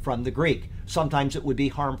article from the Greek. Sometimes it would be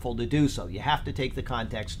harmful to do so. You have to take the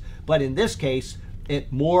context. But in this case,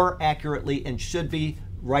 it more accurately and should be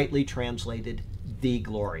rightly translated the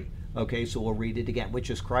glory. Okay, so we'll read it again, which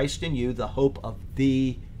is Christ in you, the hope of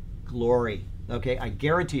the glory. Okay, I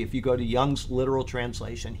guarantee if you go to Young's literal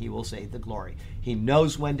translation, he will say the glory. He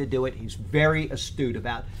knows when to do it. He's very astute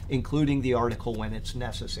about including the article when it's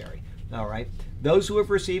necessary. All right, those who have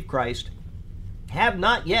received Christ have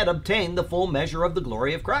not yet obtained the full measure of the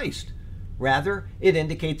glory of Christ. Rather, it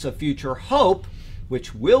indicates a future hope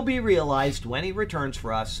which will be realized when he returns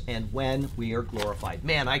for us and when we are glorified.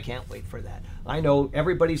 Man, I can't wait for that. I know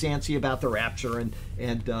everybody's antsy about the rapture, and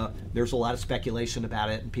there's a lot of speculation about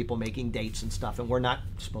it and people making dates and stuff, and we're not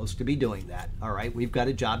supposed to be doing that. All right, we've got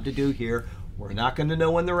a job to do here. We're not going to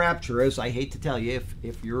know when the rapture is. I hate to tell you,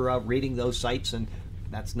 if you're reading those sites, and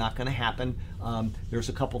that's not going to happen. There's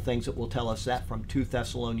a couple things that will tell us that from 2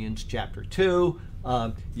 Thessalonians chapter 2.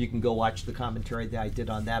 You can go watch the commentary that I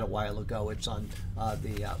did on that a while ago. It's on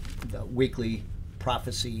the weekly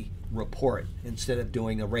prophecy report. Instead of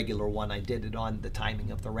doing a regular one, I did it on the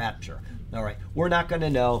timing of the rapture. All right, we're not going to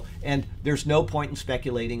know, and there's no point in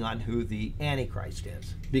speculating on who the Antichrist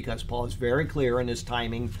is, because Paul is very clear in his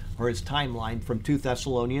timing, or his timeline from 2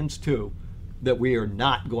 Thessalonians 2, that we are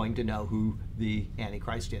not going to know who the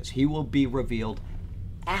Antichrist is. He will be revealed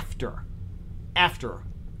after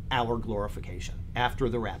our glorification, after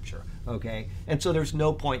the rapture, okay? And so there's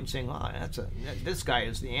no point in saying, oh, this guy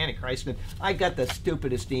is the Antichrist. And I got the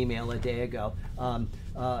stupidest email a day ago.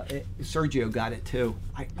 Sergio got it too.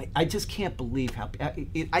 I just can't believe how,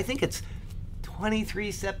 I think it's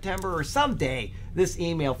 23 September or some day, this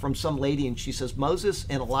email from some lady, and she says, Moses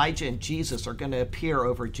and Elijah and Jesus are going to appear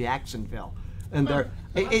over Jacksonville. And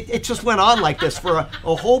it just went on like this for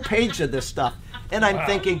a whole page of this stuff. And I'm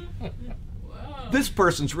thinking, this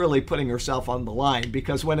person's really putting herself on the line,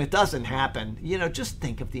 because when it doesn't happen, just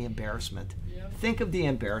think of the embarrassment. Yep. Think of the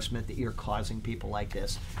embarrassment that you're causing people like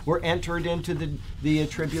this. We're entered into the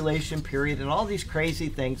tribulation period and all these crazy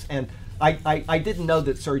things. And I didn't know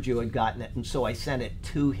that Sergio had gotten it, and so I sent it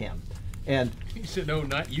to him. And he said, no,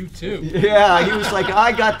 not you too. Yeah, he was like,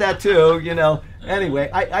 I got that too, Anyway,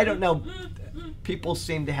 I don't know. People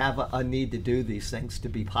seem to have a need to do these things to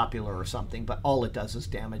be popular or something, but all it does is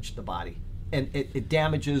damage the body. And it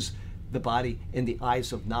damages the body in the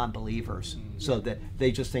eyes of non-believers, so that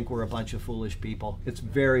they just think we're a bunch of foolish people. It's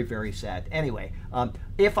very, very sad. Anyway,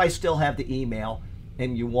 if I still have the email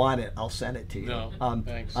and you want it, I'll send it to you. No,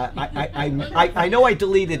 thanks. I know I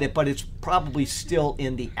deleted it, but it's probably still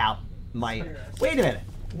in the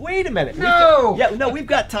Wait a minute. No! We've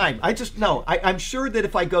got time. I'm sure that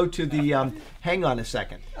if I go to the, hang on a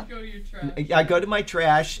second. Go to your trash. I go to my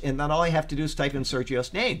trash, and then all I have to do is type in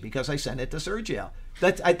Sergio's name, because I sent it to Sergio.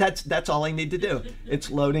 That's all I need to do. It's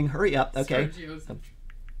loading. Hurry up. Okay.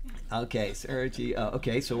 Okay, Sergio.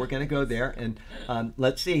 Okay, so we're going to go there, and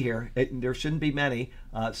let's see here. There shouldn't be many.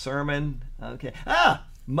 Sermon. Okay.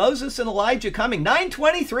 Moses and Elijah coming.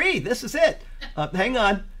 9:23. This is it. Hang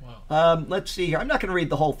on. Let's see here. I'm not going to read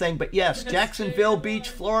the whole thing, but yes, Jacksonville Beach,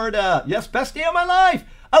 Florida. Yes, best day of my life.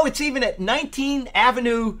 Oh, it's even at 19th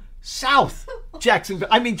Avenue South, Jacksonville.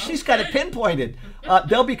 I mean, she's got it pinpointed.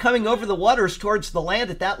 They'll be coming over the waters towards the land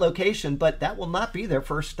at that location, but that will not be their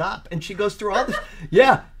first stop. And she goes through all this.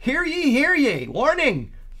 Yeah, hear ye.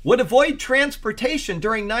 Warning. Would avoid transportation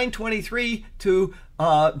during 9:23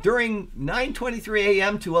 a.m.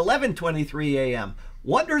 to 11:23 a.m.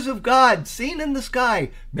 Wonders of God seen in the sky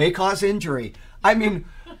may cause injury. I mean,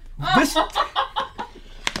 this.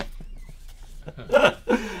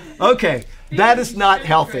 Okay, that is not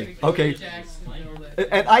healthy. Okay,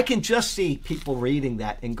 and I can just see people reading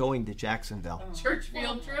that and going to Jacksonville. Church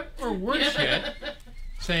field trip? Or worse yet,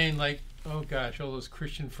 saying like, oh gosh, all those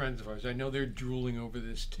Christian friends of ours, I know they're drooling over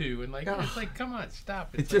this too. And it's like, come on,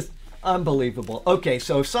 stop. It's just unbelievable. Okay,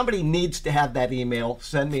 so if somebody needs to have that email,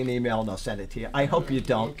 send me an email and I'll send it to you. I hope you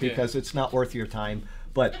don't, because it's not worth your time.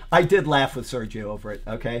 But I did laugh with Sergio over it,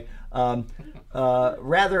 okay?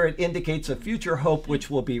 Rather, it indicates a future hope which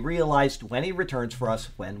will be realized when he returns for us,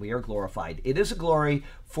 when we are glorified. It is a glory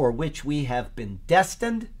for which we have been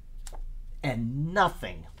destined, and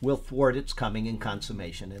nothing will thwart its coming and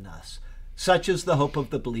consummation in us. Such is the hope of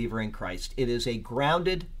the believer in Christ. It is a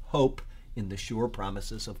grounded hope in the sure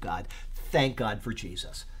promises of God. Thank God for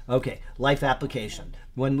Jesus. Okay, life application.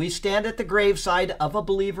 When we stand at the graveside of a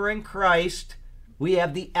believer in Christ, we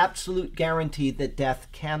have the absolute guarantee that death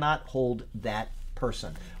cannot hold that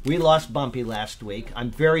person. We lost Bumpy last week.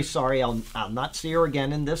 I'm very sorry. I'll not see her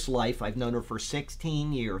again in this life. I've known her for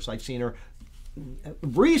 16 years. I've seen her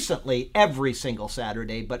recently every single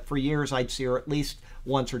Saturday, but for years I'd see her at least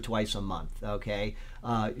once or twice a month. Okay,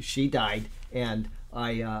 she died, and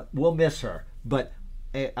I will miss her. But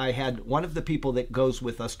I had one of the people that goes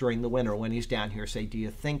with us during the winter when he's down here say, do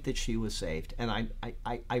you think that she was saved? And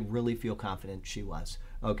I really feel confident she was.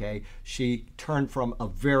 Okay, she turned from a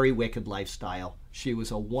very wicked lifestyle. She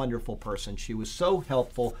was a wonderful person. She was so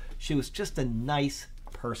helpful. She was just a nice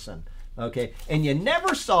person. Okay, and you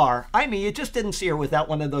never saw her. I mean, you just didn't see her without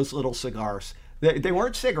one of those little cigars. They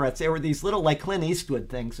weren't cigarettes. They were these little, like Clint Eastwood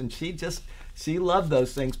things, and she loved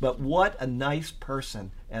those things. But what a nice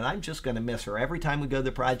person. And I'm just going to miss her. Every time we go to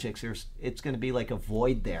the projects, it's going to be like a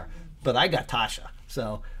void there. But I got Tasha.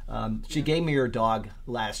 So she gave me her dog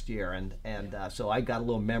last year, and so I got a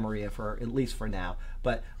little memory of her, at least for now.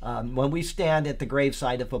 But when we stand at the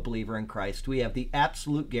graveside of a believer in Christ, we have the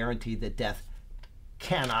absolute guarantee that death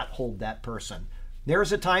cannot hold that person. There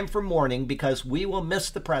is a time for mourning because we will miss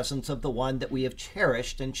the presence of the one that we have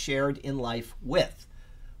cherished and shared in life with.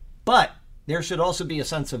 But there should also be a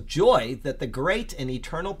sense of joy that the great and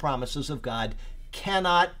eternal promises of God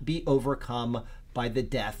cannot be overcome by the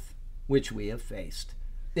death which we have faced.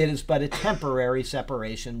 It is but a temporary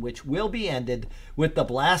separation which will be ended with the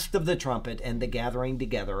blast of the trumpet and the gathering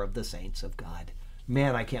together of the saints of God.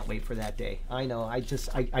 Man, I can't wait for that day. I know, I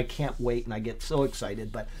can't wait, and I get so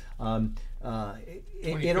excited. But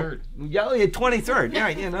 23rd. Yeah, 23rd. Yeah,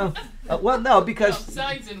 you know. Well, no, because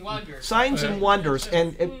signs and wonders. Signs and wonders,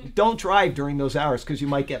 and don't drive during those hours because you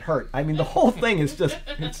might get hurt. I mean, the whole thing is just.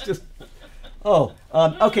 Oh,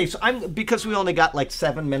 okay. So because we only got like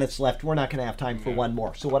 7 minutes left. We're not going to have time for one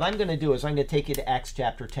more. So what I'm going to do is I'm going to take you to Acts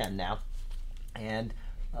chapter 10 now, and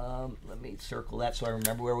let me circle that so I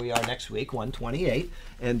remember where we are next week. 128,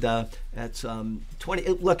 and that's 20.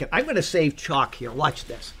 Look, I'm going to save chalk here. Watch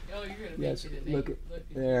this. Oh, you're going to Yes, make it look at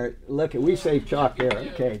there. Look at we saved chalk there.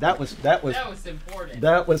 Okay, that was important.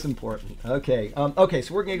 That was important. Okay. Okay,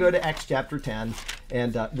 so we're going to go to Acts chapter 10,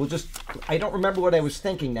 and we'll just. I don't remember what I was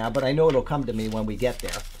thinking now, but I know it'll come to me when we get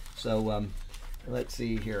there. So let's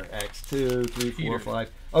see here. Acts 2, 3, 4,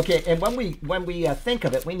 5. Okay, and when we think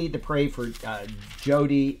of it, we need to pray for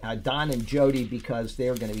Jody, Don, and Jody because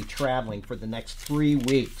they're going to be traveling for the next 3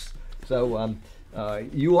 weeks. So.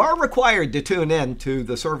 You are required to tune in to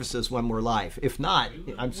the services when we're live. If not,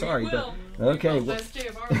 I'm sorry. But okay. Best day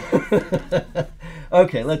of our lives.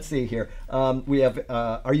 Okay, let's see here. We have.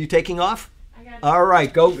 Are you taking off? I got it. All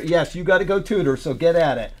right, go. Yes, you got to go tutor. So get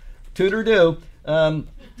at it. Tutor do.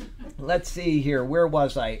 Let's see here. Where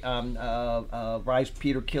was I? Rise,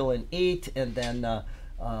 Peter, kill, and eat, and then.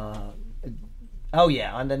 Oh,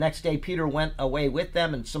 yeah. On the next day, Peter went away with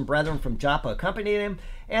them, and some brethren from Joppa accompanied him.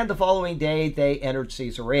 And the following day, they entered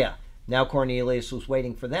Caesarea. Now Cornelius was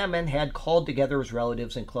waiting for them and had called together his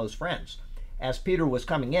relatives and close friends. As Peter was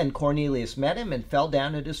coming in, Cornelius met him and fell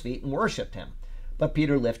down at his feet and worshipped him. But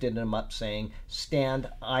Peter lifted him up, saying, Stand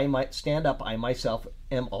up, I myself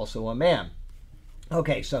am also a man.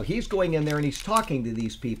 Okay, so he's going in there and he's talking to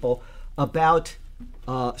these people about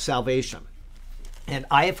salvation. And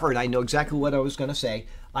I have heard, I know exactly what I was going to say,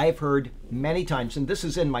 I have heard many times, and this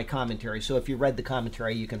is in my commentary, so if you read the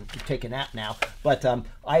commentary, you can take a nap now, but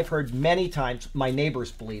I've heard many times, my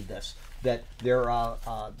neighbors believe this, that their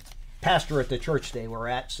pastor at the church they were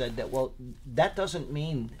at said that, well, that doesn't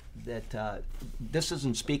mean that this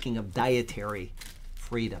isn't speaking of dietary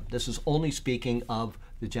freedom. This is only speaking of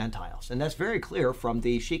the Gentiles. And that's very clear from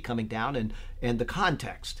the sheet coming down and the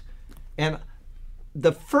context. And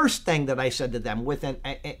the first thing that I said to them within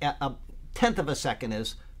a tenth of a second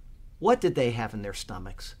is, what did they have in their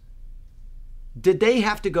stomachs? Did they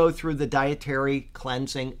have to go through the dietary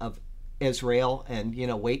cleansing of Israel and,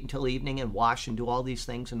 wait until evening and wash and do all these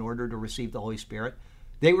things in order to receive the Holy Spirit?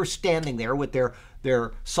 They were standing there with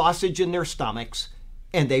their sausage in their stomachs,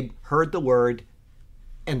 and they heard the word,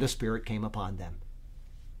 and the Spirit came upon them.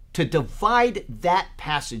 To divide that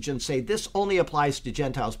passage and say this only applies to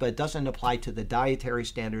Gentiles, but it doesn't apply to the dietary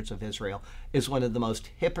standards of Israel is one of the most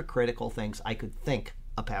hypocritical things I could think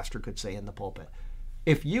a pastor could say in the pulpit.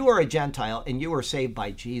 If you are a Gentile and you are saved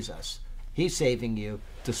by Jesus, he's saving you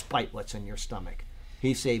despite what's in your stomach.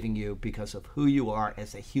 He's saving you because of who you are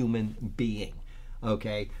as a human being.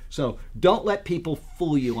 Okay, so don't let people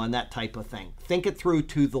fool you on that type of thing. Think it through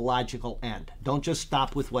to the logical end. Don't just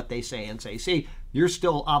stop with what they say and say, see, you're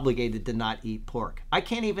still obligated to not eat pork. I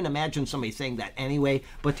can't even imagine somebody saying that anyway,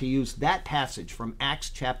 but to use that passage from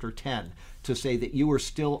Acts chapter 10 to say that you are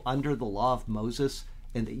still under the law of Moses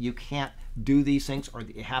and that you can't do these things or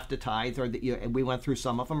that you have to tithe or that and we went through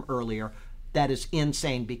some of them earlier, that is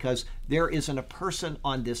insane because there isn't a person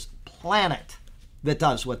on this planet that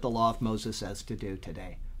does what the law of Moses says to do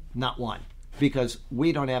today. Not one. Because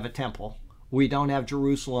we don't have a temple. We don't have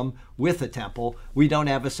Jerusalem with a temple. We don't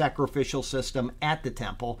have a sacrificial system at the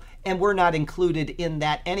temple. And we're not included in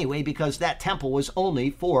that anyway because that temple was only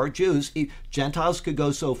for Jews. Gentiles could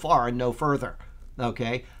go so far and no further.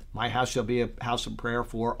 Okay? My house shall be a house of prayer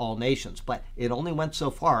for all nations. But it only went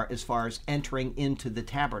so far as entering into the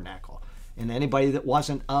tabernacle. And anybody that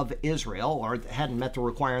wasn't of Israel or hadn't met the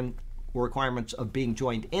requirements of being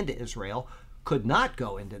joined into Israel could not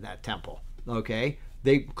go into that temple. Okay?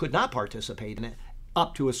 They could not participate in it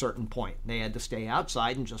up to a certain point. They had to stay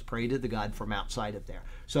outside and just pray to the God from outside of there.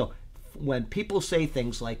 So when people say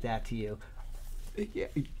things like that to you,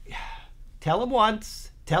 tell them once,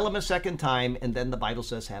 tell them a second time, and then the Bible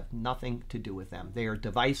says have nothing to do with them. They are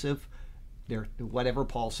divisive. They're whatever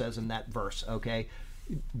Paul says in that verse, okay?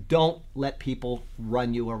 Don't let people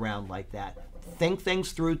run you around like that. Think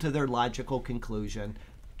things through to their logical conclusion.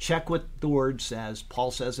 Check what the word says. Paul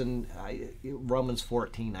says in Romans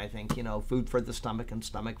 14, I think, food for the stomach and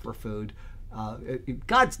stomach for food.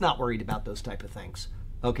 God's not worried about those type of things,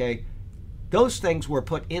 okay? Those things were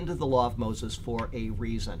put into the law of Moses for a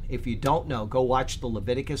reason. If you don't know, go watch the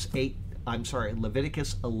Leviticus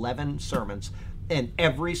 11 sermons, and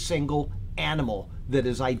every single animal that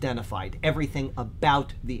is identified, everything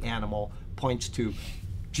about the animal points to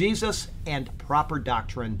Jesus and proper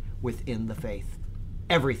doctrine within the faith.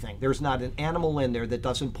 Everything. There's not an animal in there that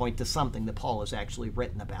doesn't point to something that Paul has actually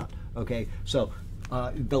written about. Okay, so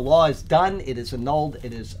the law is done, it is annulled,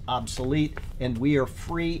 it is obsolete, and we are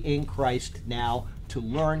free in Christ now to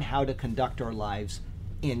learn how to conduct our lives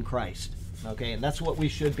in Christ. Okay, and that's what we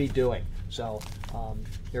should be doing. So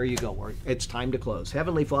there you go. It's time to close.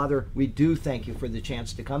 Heavenly Father, we do thank you for the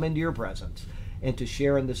chance to come into your presence and to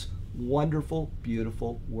share in this wonderful,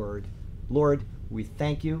 beautiful word. Lord, we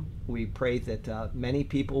thank you. We pray that many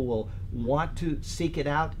people will want to seek it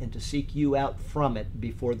out and to seek you out from it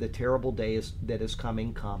before the terrible day that is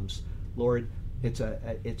coming comes. Lord, it's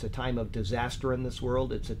a time of disaster in this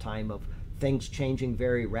world. It's a time of things changing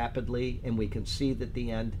very rapidly, and we can see that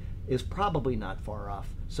the end is probably not far off.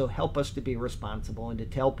 So help us to be responsible and to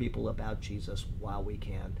tell people about Jesus while we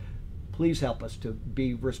can. Please help us to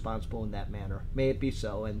be responsible in that manner. May it be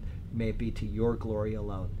so, and may it be to your glory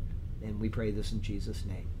alone. And we pray this in Jesus'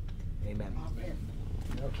 name. Amen. Amen.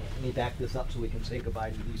 Okay, let me back this up so we can say goodbye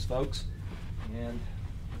to these folks. And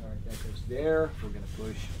all right, that goes there. We're going to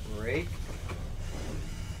push break.